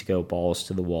need to go balls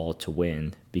to the wall to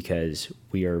win, because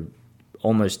we are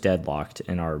almost deadlocked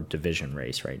in our division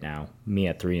race right now. Me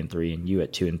at 3-3 and you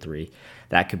at 2-3.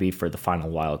 That could be for the final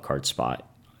wild card spot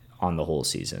on the whole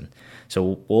season.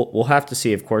 So we'll have to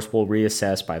see. Of course, we'll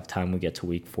reassess by the time we get to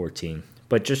week 14.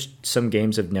 But just some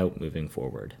games of note moving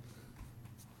forward.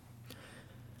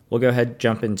 We'll go ahead and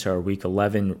jump into our week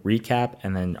 11 recap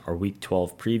and then our week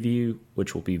 12 preview,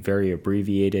 which will be very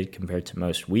abbreviated compared to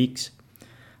most weeks.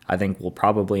 I think we'll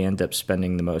probably end up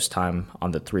spending the most time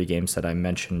on the 3 games that I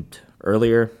mentioned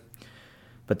earlier.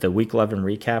 But the week 11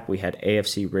 recap, we had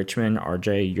AFC Richmond,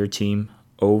 RJ, your team,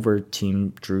 over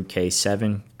Team Drew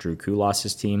K7, Drew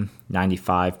Kulas's team,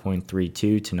 95.32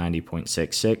 to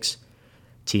 90.66.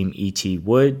 Team E.T.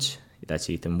 Woods, That's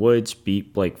Ethan Woods,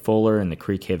 beat Blake Fuller and the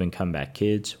Creek Haven Comeback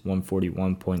Kids,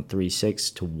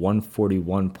 141.36 to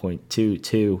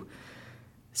 141.22.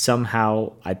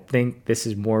 Somehow, I think this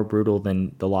is more brutal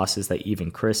than the losses that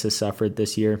even Chris has suffered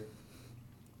this year.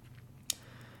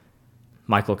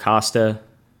 Michael Costa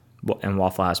and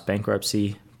Waffle House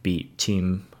Bankruptcy beat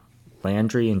Team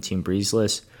Landry and Team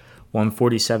Breezeless,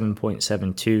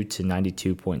 147.72 to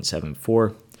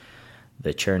 92.74.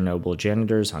 The Chernobyl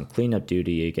Janitors on cleanup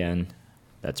duty again.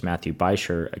 That's Matthew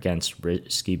Beischer against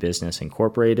Risky Business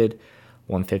Incorporated,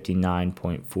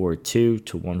 159.42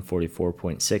 to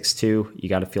 144.62. You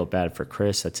got to feel bad for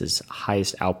Chris. That's his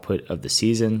highest output of the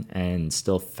season and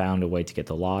still found a way to get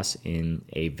the loss in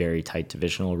a very tight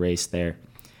divisional race there.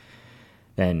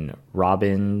 Then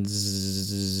Jordan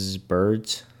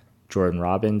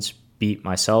Robbins beat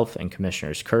myself and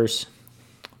Commissioner's Curse,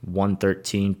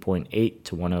 113.8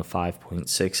 to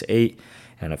 105.68.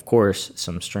 And of course,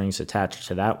 some strings attached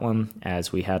to that one.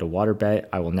 As we had a water bet,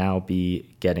 I will now be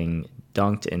getting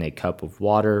dunked in a cup of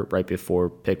water right before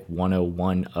pick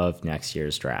 101 of next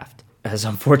year's draft. As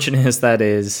unfortunate as that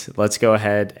is, let's go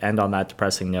ahead, end on that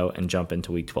depressing note, and jump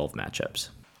into Week 12 matchups.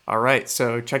 All right,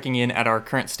 so checking in at our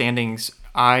current standings,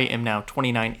 I am now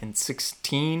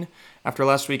 29-16 after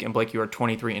last week, and Blake, you are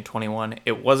 23-21.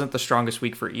 It wasn't the strongest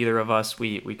week for either of us.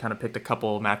 We kind of picked a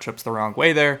couple matchups the wrong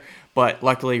way there, but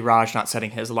luckily Raj not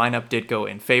setting his lineup did go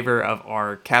in favor of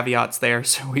our caveats there,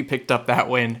 so we picked up that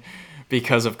win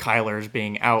because of Kyler's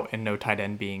being out and no tight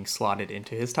end being slotted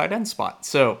into his tight end spot.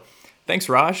 So thanks,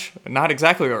 Raj. Not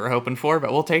exactly what we're hoping for,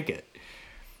 but we'll take it.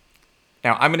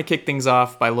 Now, I'm going to kick things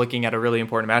off by looking at a really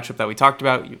important matchup that we talked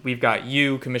about. We've got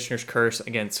you, Commissioner's Curse,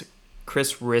 against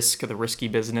Chris Risk of the Risky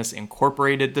Business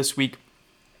Incorporated this week.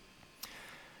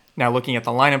 Now, looking at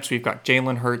the lineups, we've got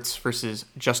Jalen Hurts versus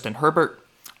Justin Herbert,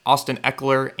 Austin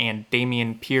Eckler and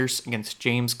Damian Pierce against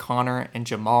James Conner and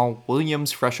Jamal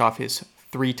Williams, fresh off his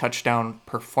 3-touchdown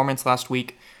performance last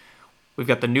week. We've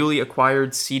got the newly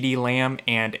acquired CeeDee Lamb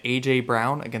and A.J.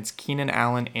 Brown against Keenan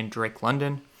Allen and Drake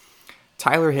London.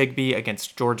 Tyler Higbee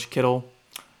against George Kittle.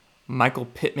 Michael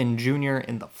Pittman Jr.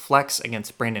 in the flex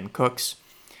against Brandon Cooks.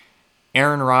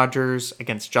 Aaron Rodgers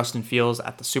against Justin Fields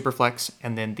at the Superflex.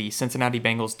 And then the Cincinnati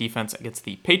Bengals defense against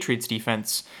the Patriots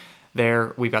defense.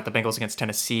 There, we've got the Bengals against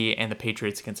Tennessee and the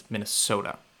Patriots against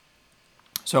Minnesota.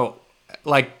 So,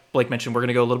 like Blake mentioned, we're going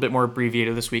to go a little bit more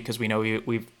abbreviated this week because we know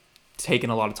we've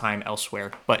taken a lot of time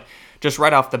elsewhere. But just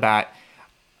right off the bat,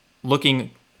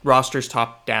 looking rosters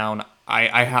top down,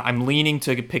 I'm leaning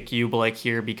to pick you, Blake,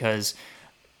 here because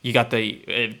you got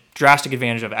the drastic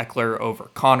advantage of Eckler over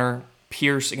Connor.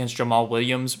 Pierce against Jamal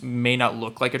Williams may not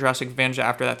look like a drastic advantage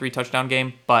after that 3-touchdown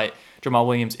game, but Jamal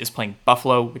Williams is playing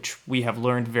Buffalo, which we have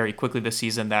learned very quickly this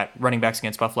season that running backs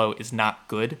against Buffalo is not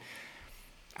good.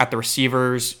 At the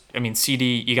receivers, I mean,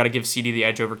 CeeDee, you got to give CeeDee the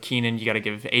edge over Keenan. You got to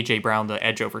give A.J. Brown the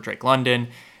edge over Drake London.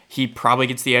 He probably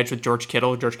gets the edge with George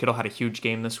Kittle. George Kittle had a huge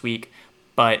game this week,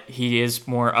 but he is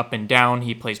more up and down.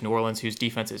 He plays New Orleans, whose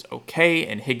defense is okay,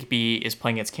 and Higbee is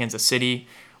playing against Kansas City,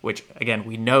 which, again,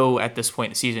 we know at this point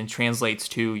in the season translates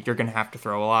to you're going to have to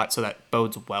throw a lot, so that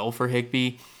bodes well for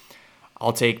Higbee.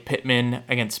 I'll take Pittman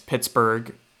against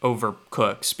Pittsburgh over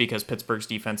Cooks because Pittsburgh's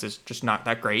defense is just not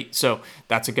that great. So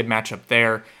that's a good matchup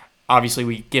there. Obviously,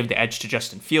 we give the edge to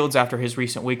Justin Fields after his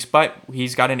recent weeks, but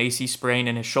he's got an AC sprain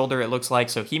in his shoulder, it looks like,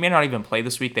 so he may not even play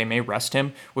this week. They may rest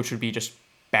him, which would be just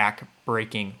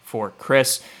back-breaking for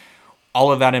Chris.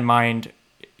 All of that in mind,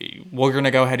 we're going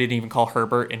to go ahead and even call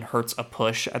Herbert and Hurts a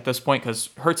push at this point because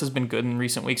Hurts has been good in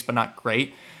recent weeks, but not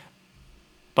great.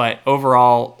 But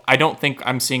overall, I don't think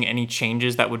I'm seeing any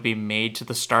changes that would be made to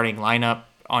the starting lineup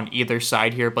on either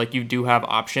side here. But you do have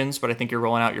options, but I think you're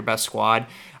rolling out your best squad.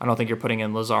 I don't think you're putting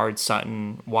in Lazard,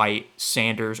 Sutton, White,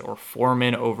 Sanders, or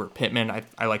Foreman over Pittman.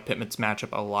 I like Pittman's matchup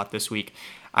a lot this week.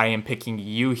 I am picking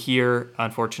you here,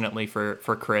 unfortunately, for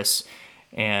Chris.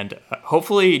 And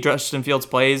hopefully Justin Fields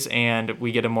plays and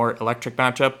we get a more electric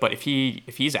matchup. But if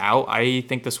he's out, I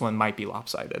think this one might be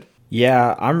lopsided.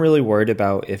 Yeah, I'm really worried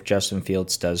about if Justin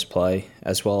Fields does play,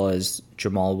 as well as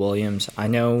Jamal Williams. I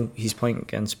know he's playing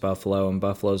against Buffalo, and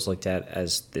Buffalo's looked at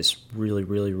as this really,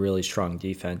 really, really strong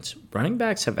defense. Running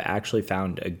backs have actually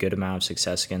found a good amount of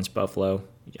success against Buffalo.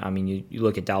 I mean, you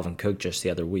look at Dalvin Cook just the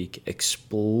other week,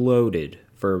 exploded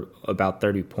for about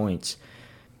 30 points.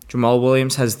 Jamal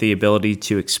Williams has the ability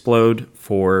to explode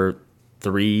for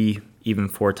 3, even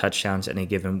 4 touchdowns in a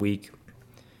given week.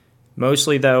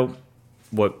 Mostly, though,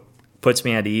 what puts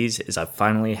me at ease is I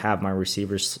finally have my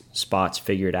receiver spots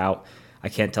figured out. I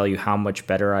can't tell you how much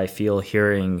better I feel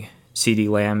hearing CeeDee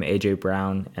Lamb, A.J.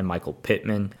 Brown, and Michael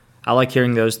Pittman. I like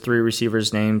hearing those three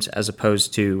receivers' names as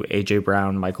opposed to A.J.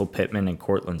 Brown, Michael Pittman, and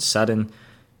Cortland Sutton.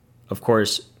 Of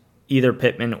course, either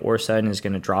Pittman or Sutton is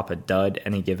going to drop a dud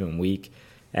any given week,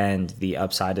 and the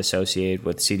upside associated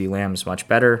with CeeDee Lamb is much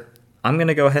better. I'm going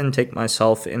to go ahead and take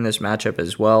myself in this matchup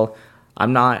as well.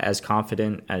 I'm not as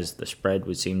confident as the spread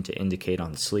would seem to indicate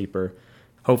on Sleeper.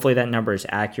 Hopefully that number is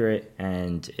accurate,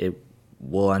 and it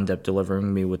will end up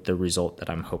delivering me with the result that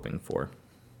I'm hoping for.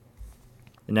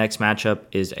 The next matchup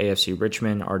is AFC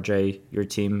Richmond, RJ, your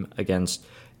team, against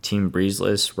Team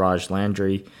Breezeless, Raj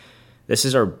Landry. This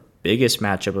is our biggest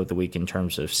matchup of the week in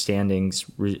terms of standings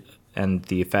and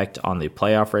the effect on the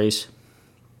playoff race.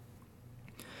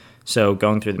 So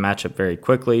going through the matchup very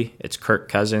quickly, it's Kirk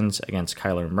Cousins against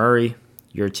Kyler Murray.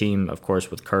 Your team, of course,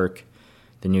 with Kirk,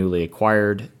 the newly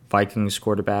acquired Vikings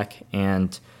quarterback,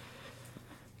 and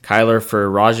Kyler for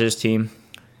Raj's team.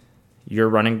 Your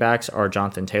running backs are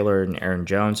Jonathan Taylor and Aaron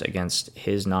Jones against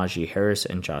his Najee Harris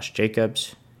and Josh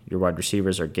Jacobs. Your wide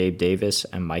receivers are Gabe Davis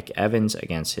and Mike Evans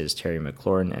against his Terry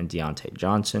McLaurin and Deontay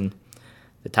Johnson.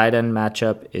 The tight end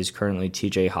matchup is currently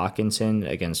TJ Hawkinson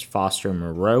against Foster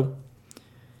Moreau,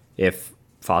 if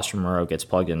Foster Moreau gets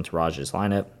plugged into Raj's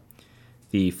lineup.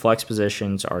 The flex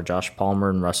positions are Josh Palmer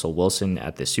and Russell Wilson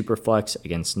at the Superflex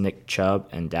against Nick Chubb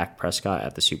and Dak Prescott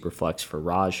at the Superflex for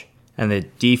Raj. And the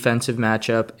defensive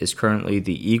matchup is currently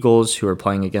the Eagles, who are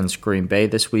playing against Green Bay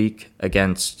this week,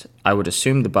 against, I would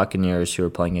assume, the Buccaneers, who are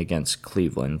playing against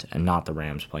Cleveland, and not the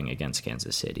Rams playing against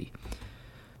Kansas City.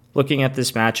 Looking at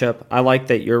this matchup, I like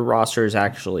that your roster is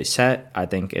actually set. I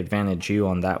think advantage you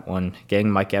on that one. Getting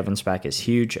Mike Evans back is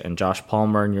huge, and Josh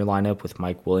Palmer in your lineup with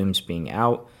Mike Williams being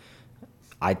out,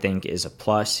 I think is a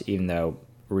plus, even though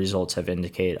results have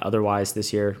indicated otherwise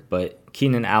this year. But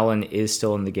Keenan Allen is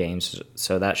still in the games,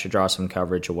 so that should draw some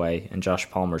coverage away, and Josh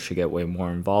Palmer should get way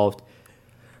more involved.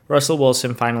 Russell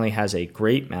Wilson finally has a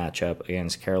great matchup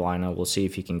against Carolina. We'll see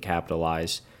if he can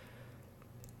capitalize.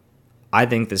 I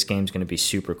think this game's going to be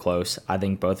super close. I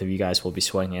think both of you guys will be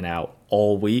swinging it out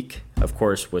all week, of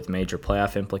course, with major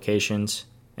playoff implications,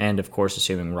 and of course,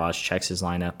 assuming Raj checks his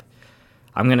lineup.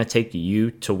 I'm going to take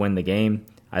you to win the game.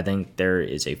 I think there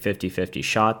is a 50-50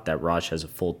 shot that Raj has a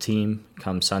full team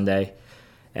come Sunday.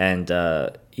 And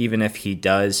even if he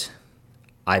does,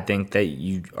 I think that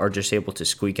you are just able to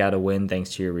squeak out a win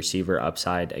thanks to your receiver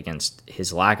upside against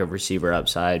his lack of receiver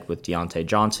upside with Deontay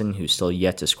Johnson, who's still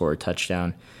yet to score a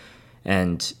touchdown,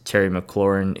 and Terry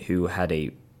McLaurin, who had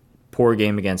a poor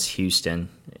game against Houston.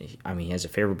 I mean, he has a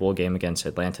favorable game against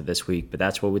Atlanta this week, but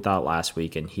that's what we thought last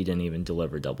week, and he didn't even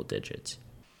deliver double digits.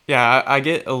 Yeah, I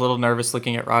get a little nervous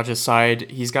looking at Raj's side.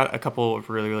 He's got a couple of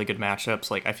really, really good matchups.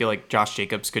 Like, I feel like Josh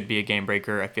Jacobs could be a game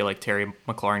breaker. I feel like Terry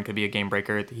McLaurin could be a game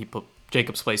breaker.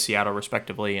 Jacobs plays Seattle,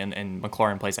 respectively, and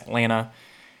McLaurin plays Atlanta.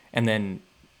 And then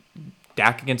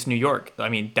Dak against New York. I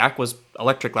mean, Dak was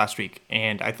electric last week,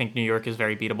 and I think New York is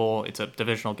very beatable. It's a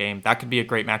divisional game. That could be a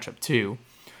great matchup, too.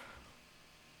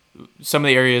 Some of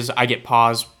the areas I get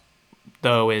pause,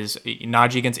 though, is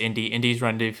Najee against Indy. Indy's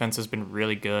run defense has been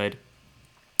really good.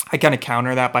 I kind of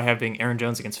counter that by having Aaron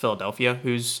Jones against Philadelphia,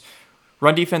 whose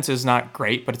run defense is not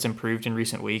great, but it's improved in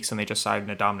recent weeks, and they just signed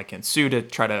Ndamukong Suh to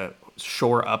try to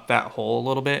shore up that hole a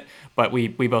little bit. But we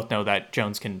both know that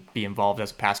Jones can be involved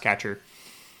as a pass catcher.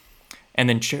 And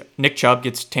then Nick Chubb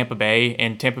gets Tampa Bay,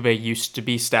 and Tampa Bay used to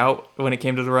be stout when it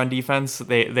came to the run defense.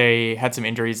 They had some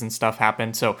injuries and stuff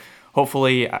happen, so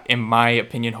hopefully, in my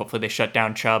opinion, hopefully they shut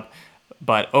down Chubb.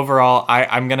 But overall,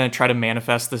 I'm going to try to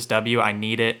manifest this W. I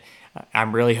need it.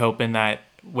 I'm really hoping that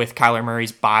with Kyler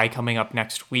Murray's bye coming up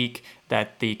next week,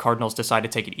 that the Cardinals decide to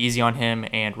take it easy on him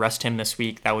and rest him this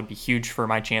week. That would be huge for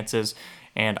my chances.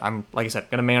 And I'm, like I said,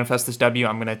 going to manifest this W.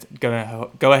 I'm going to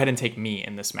go ahead and take me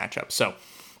in this matchup. So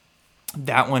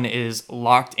that one is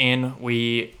locked in.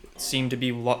 We seem to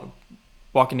be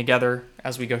walking together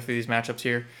as we go through these matchups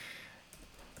here.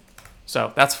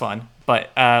 So that's fun. But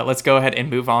let's go ahead and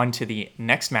move on to the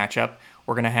next matchup.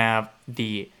 We're going to have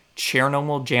the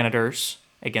Chernobyl Janitors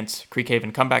against Creek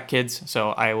Haven Comeback Kids.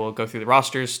 So I will go through the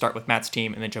rosters, start with Matt's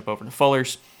team, and then jump over to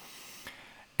Fuller's.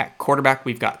 At quarterback,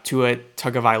 we've got Tua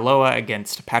Tagovailoa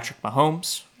against Patrick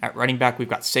Mahomes. At running back, we've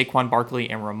got Saquon Barkley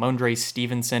and Ramondre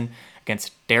Stevenson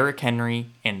against Derrick Henry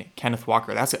and Kenneth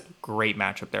Walker. That's a great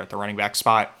matchup there at the running back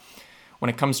spot. When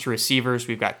it comes to receivers,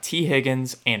 we've got T.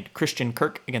 Higgins and Christian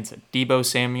Kirk against Deebo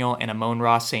Samuel and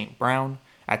Amon-Ra St. Brown.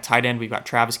 At tight end, we've got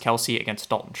Travis Kelce against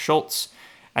Dalton Schultz.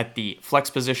 At the flex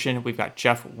position, we've got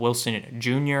Jeff Wilson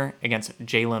Jr. against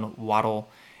Jalen Waddle.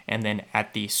 And then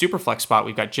at the superflex spot,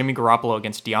 we've got Jimmy Garoppolo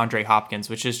against DeAndre Hopkins,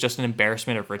 which is just an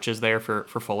embarrassment of riches there for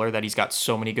Fuller, that he's got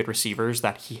so many good receivers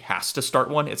that he has to start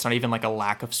one. It's not even like a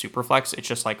lack of superflex. It's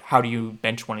just like, how do you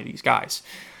bench one of these guys?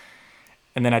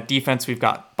 And then at defense, we've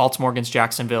got Baltimore against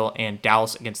Jacksonville and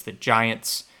Dallas against the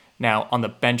Giants. Now, on the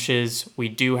benches, we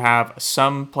do have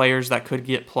some players that could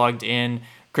get plugged in.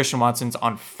 Christian Watson's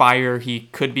on fire. He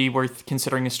could be worth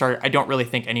considering to start. I don't really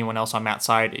think anyone else on Matt's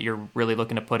side you're really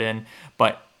looking to put in.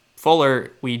 But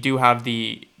Fuller, we do have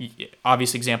the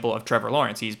obvious example of Trevor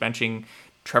Lawrence. He's benching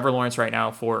Trevor Lawrence right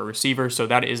now for a receiver, so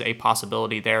that is a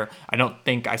possibility there. I don't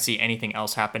think I see anything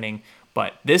else happening.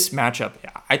 But this matchup,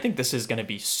 I think this is going to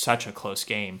be such a close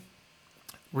game.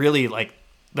 Really, like,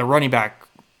 the running back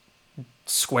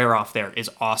square off there is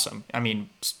awesome. I mean,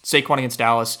 Saquon against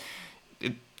Dallas.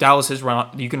 Dallas is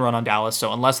run. You can run on Dallas.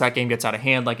 So unless that game gets out of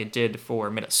hand like it did for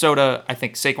Minnesota, I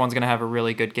think Saquon's going to have a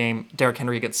really good game. Derrick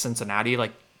Henry against Cincinnati.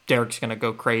 Like, Derrick's going to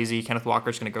go crazy. Kenneth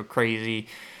Walker's going to go crazy.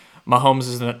 Mahomes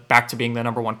is back to being the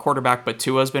number one quarterback, but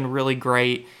Tua's been really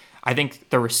great. I think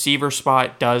the receiver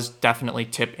spot does definitely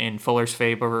tip in Fuller's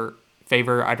favor.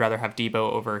 I'd rather have Debo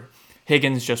over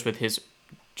Higgins just with his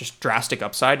just drastic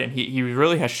upside, and he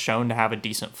really has shown to have a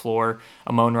decent floor.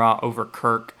 Amon-Ra over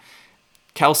Kirk.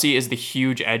 Kelsey is the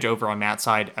huge edge over on Matt's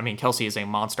side. I mean, Kelsey is a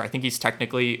monster. I think he's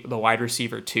technically the wide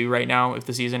receiver 2 right now if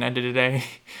the season ended today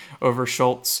over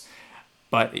Schultz.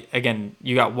 But again,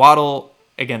 you got Waddle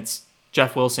against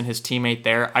Jeff Wilson, his teammate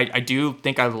there. I do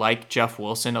think I like Jeff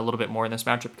Wilson a little bit more in this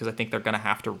matchup because I think they're going to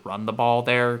have to run the ball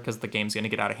there because the game's going to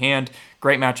get out of hand.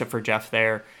 Great matchup for Jeff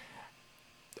there.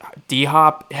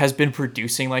 D-Hop has been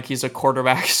producing like he's a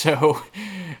quarterback, so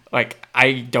like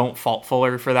I don't fault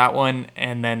Fuller for that one.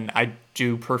 And then I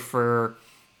do prefer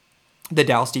the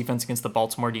Dallas defense against the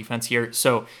Baltimore defense here.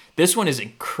 So this one is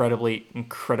incredibly,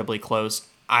 incredibly close.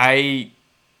 I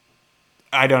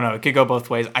don't know. It could go both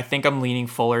ways. I think I'm leaning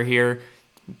Fuller here.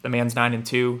 The man's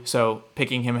 9-2, so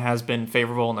picking him has been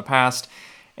favorable in the past.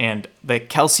 And the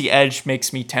Kelsey edge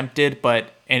makes me tempted,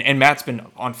 but and Matt's been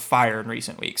on fire in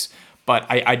recent weeks. But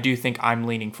I do think I'm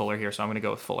leaning Fuller here, so I'm going to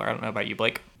go with Fuller. I don't know about you,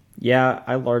 Blake. Yeah,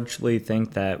 I largely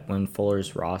think that when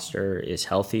Fuller's roster is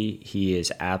healthy, he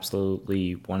is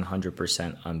absolutely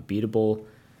 100% unbeatable.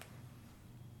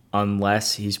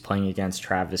 Unless he's playing against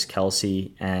Travis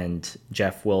Kelce and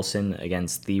Jeff Wilson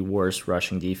against the worst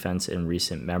rushing defense in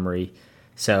recent memory.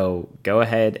 So go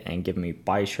ahead and give me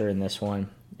Beischer in this one.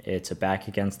 It's a back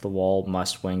against the wall,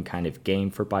 must-win kind of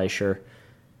game for Beischer.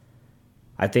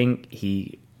 I think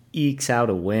he ekes out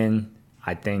a win.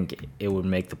 I think it would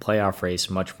make the playoff race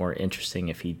much more interesting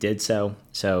if he did so.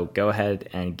 So go ahead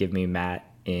and give me Matt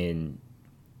in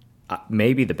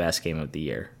maybe the best game of the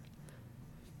year.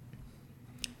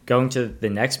 Going to the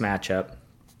next matchup,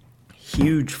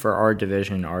 huge for our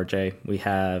division, RJ. We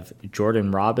have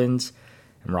Jordan Robbins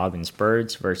and Robbins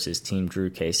Birds versus Team Drew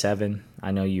K7.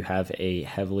 I know you have a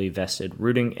heavily vested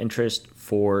rooting interest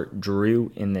for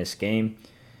Drew in this game.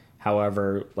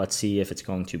 However, let's see if it's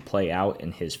going to play out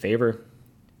in his favor.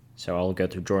 So I'll go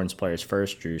through Jordan's players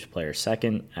first, Drew's players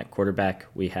second. At quarterback,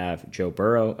 we have Joe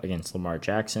Burrow against Lamar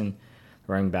Jackson.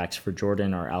 The running backs for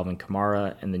Jordan are Alvin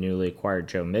Kamara and the newly acquired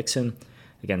Joe Mixon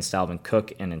against Alvin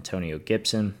Cook and Antonio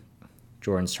Gibson.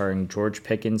 Jordan's starting George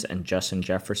Pickens and Justin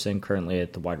Jefferson currently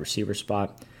at the wide receiver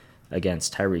spot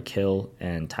against Tyreek Hill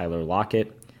and Tyler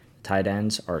Lockett. Tight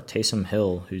ends are Taysom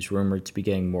Hill, who's rumored to be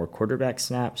getting more quarterback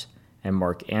snaps, and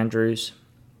Mark Andrews.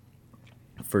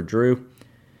 For Drew,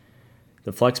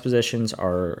 the flex positions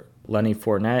are Lenny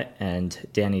Fournette and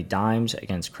Danny Dimes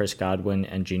against Chris Godwin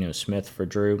and Geno Smith for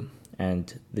Drew.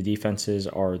 And the defenses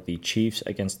are the Chiefs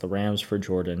against the Rams for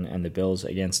Jordan and the Bills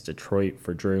against Detroit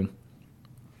for Drew.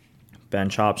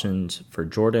 Bench options for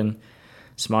Jordan,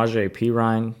 Samaje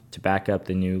Perine to back up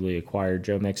the newly acquired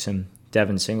Joe Mixon,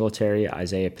 Devin Singletary,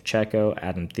 Isaiah Pacheco,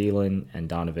 Adam Thielen, and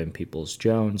Donovan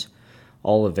Peoples-Jones,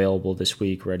 all available this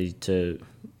week, ready to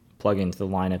plug into the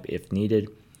lineup if needed.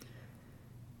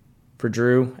 For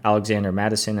Drew, Alexander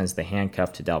Madison as the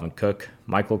handcuff to Dalvin Cook,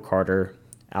 Michael Carter,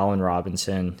 Allen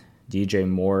Robinson, DJ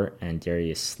Moore, and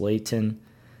Darius Slayton.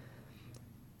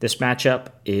 This matchup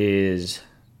is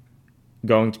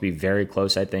going to be very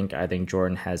close, I think. I think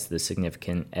Jordan has the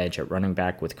significant edge at running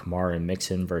back with Kamara and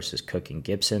Mixon versus Cook and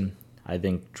Gibson. I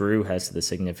think Drew has the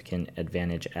significant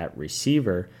advantage at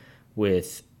receiver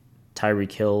with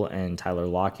Tyreek Hill and Tyler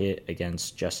Lockett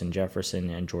against Justin Jefferson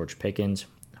and George Pickens.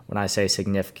 When I say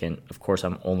significant, of course,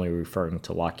 I'm only referring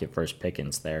to Lockett versus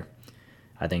Pickens there.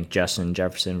 I think Justin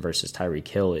Jefferson versus Tyreek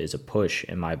Hill is a push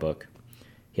in my book.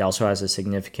 He also has a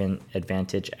significant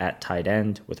advantage at tight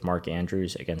end with Mark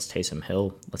Andrews against Taysom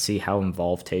Hill. Let's see how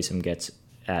involved Taysom gets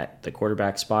at the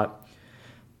quarterback spot.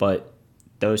 But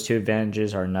those two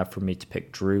advantages are enough for me to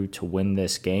pick Drew to win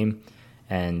this game.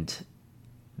 And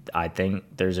I think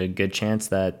there's a good chance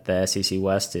that the SEC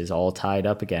West is all tied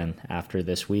up again after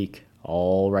this week.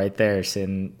 All right there,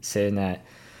 sitting at,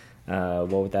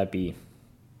 what would that be?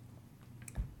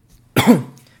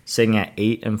 Sitting at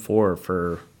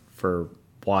 8-4 for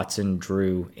Watson,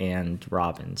 Drew, and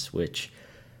Robbins, which,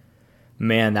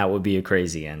 man, that would be a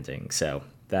crazy ending. So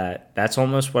that's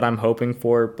almost what I'm hoping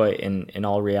for, but in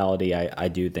all reality, I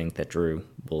do think that Drew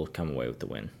will come away with the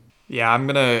win. Yeah, I'm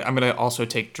gonna also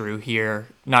take Drew here,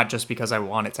 not just because I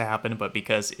want it to happen, but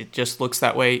because it just looks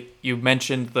that way. You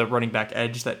mentioned the running back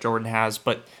edge that Jordan has,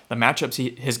 but the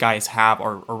matchups his guys have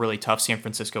are really tough. San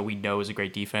Francisco, we know, is a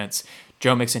great defense.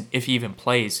 Joe Mixon, if he even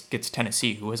plays, gets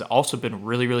Tennessee, who has also been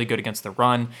really, really good against the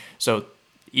run. So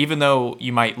even though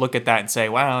you might look at that and say,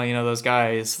 wow, those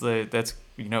guys, that's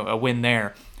a win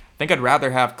there. I think I'd rather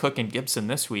have Cook and Gibson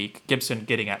this week. Gibson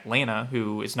getting Atlanta,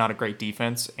 who is not a great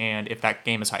defense, and if that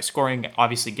game is high scoring,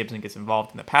 obviously Gibson gets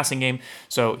involved in the passing game.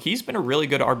 So he's been a really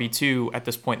good RB2 at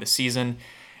this point in the season.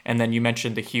 And then you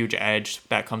mentioned the huge edge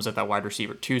that comes at that wide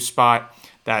receiver 2 spot.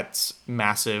 That's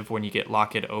massive when you get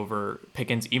Lockett over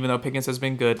Pickens, even though Pickens has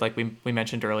been good, like we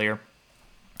mentioned earlier.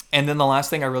 And then the last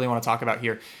thing I really want to talk about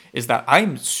here is that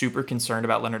I'm super concerned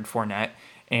about Leonard Fournette.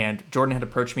 And Jordan had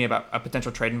approached me about a potential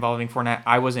trade involving Fournette.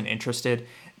 I wasn't interested.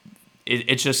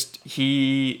 It's just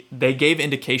they gave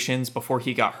indications before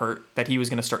he got hurt that he was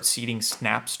going to start ceding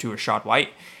snaps to Rachaad White.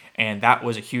 And that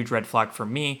was a huge red flag for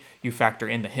me. You factor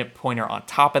in the hip pointer on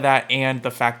top of that and the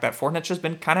fact that Fournette's just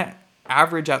been kind of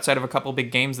average outside of a couple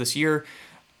big games this year.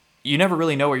 You never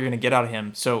really know what you're going to get out of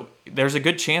him. So there's a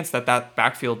good chance that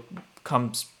backfield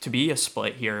comes to be a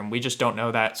split here, and we just don't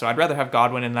know that. So I'd rather have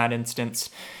Godwin in that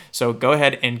instance. So go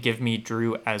ahead and give me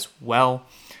Drew as well.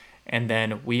 And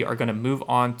then we are going to move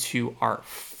on to our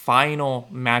final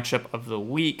matchup of the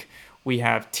week. We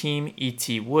have Team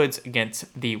E.T. Woods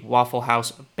against the Waffle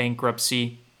House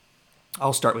Bankruptcy.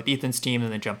 I'll start with Ethan's team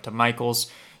and then jump to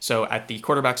Michael's. So at the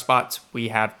quarterback spots, we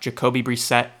have Jacoby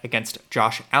Brissett against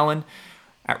Josh Allen.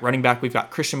 At running back, we've got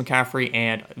Christian McCaffrey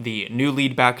and the new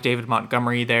lead back, David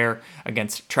Montgomery, there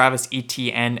against Travis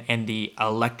Etienne and the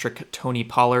electric Tony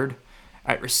Pollard.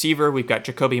 At receiver, we've got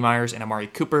Jacoby Myers and Amari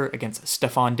Cooper against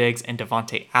Stephon Diggs and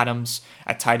Devontae Adams.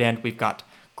 At tight end, we've got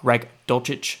Greg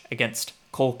Dulcich against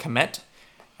Cole Kmet.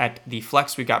 At the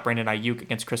flex, we've got Brandon Ayuk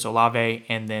against Chris Olave,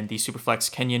 and then the super flex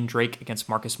Kenyon Drake against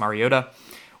Marcus Mariota,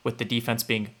 with the defense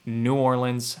being New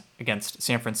Orleans against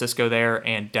San Francisco there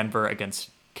and Denver against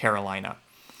Carolina.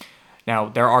 Now,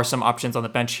 there are some options on the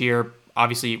bench here.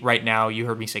 Obviously, right now, you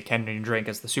heard me say Kenyon Drake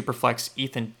as the super flex.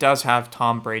 Ethan does have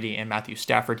Tom Brady and Matthew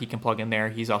Stafford he can plug in there.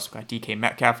 He's also got DK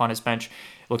Metcalf on his bench.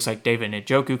 It looks like David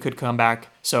Njoku could come back.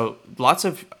 So lots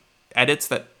of edits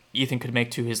that Ethan could make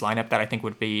to his lineup that I think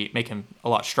would make him a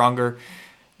lot stronger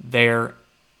there.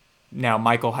 Now,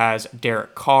 Michael has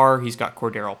Derek Carr. He's got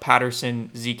Cordero Patterson,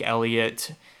 Zeke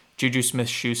Elliott, Juju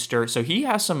Smith-Schuster. So he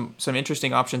has some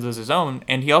interesting options as his own.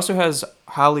 And he also has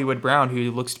Hollywood Brown,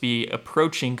 who looks to be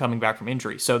approaching coming back from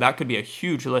injury. So that could be a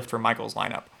huge lift for Michael's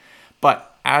lineup.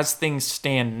 But as things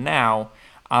stand now,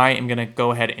 I am going to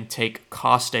go ahead and take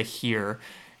Costa here.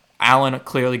 Allen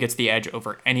clearly gets the edge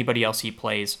over anybody else he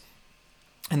plays.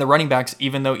 And the running backs,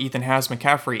 even though Ethan has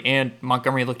McCaffrey and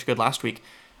Montgomery looked good last week,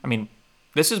 I mean,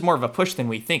 this is more of a push than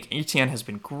we think. Etienne has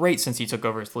been great since he took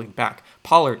over as lead back.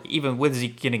 Pollard, even with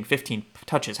Zeke getting 15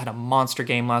 touches, had a monster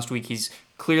game last week. He's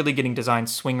clearly getting designed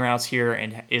swing routes here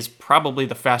and is probably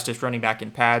the fastest running back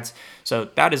in pads. So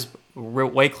that is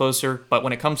way closer. But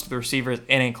when it comes to the receivers, it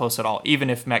ain't close at all. Even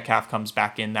if Metcalf comes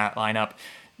back in that lineup,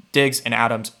 Diggs and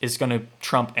Adams is going to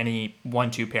trump any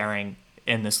 1-2 pairing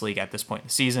in this league at this point in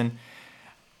the season.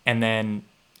 And then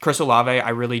Chris Olave, I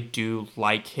really do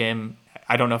like him.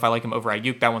 I don't know if I like him over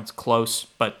Ayuk. That one's close,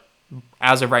 but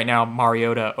as of right now,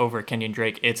 Mariota over Kenyon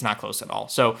Drake, it's not close at all.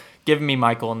 So give me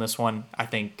Michael in this one. I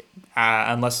think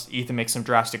unless Ethan makes some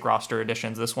drastic roster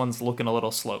additions, this one's looking a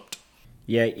little sloped.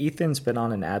 Yeah, Ethan's been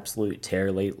on an absolute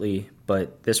tear lately,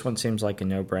 but this one seems like a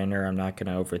no-brainer. I'm not going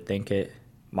to overthink it.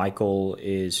 Michael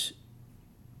is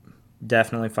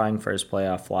definitely fighting for his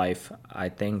playoff life. I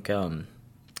think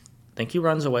he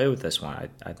runs away with this one.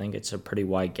 I think it's a pretty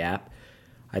wide gap.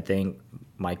 I think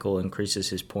Michael increases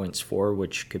his points for,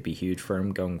 which could be huge for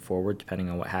him going forward, depending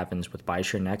on what happens with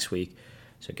Beischer next week.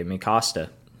 So give me Costa.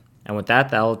 And with that,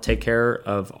 that'll take care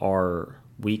of our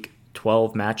Week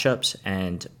 12 matchups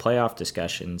and playoff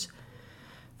discussions.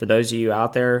 For those of you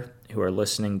out there who are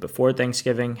listening before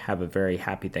Thanksgiving, have a very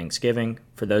happy Thanksgiving.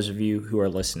 For those of you who are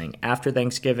listening after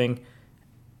Thanksgiving,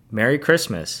 Merry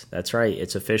Christmas. That's right.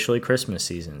 It's officially Christmas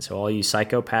season. So all you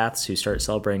psychopaths who start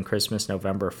celebrating Christmas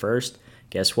November 1st,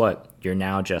 guess what? You're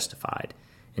now justified.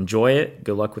 Enjoy it.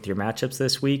 Good luck with your matchups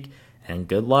this week, and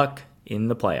good luck in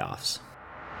the playoffs.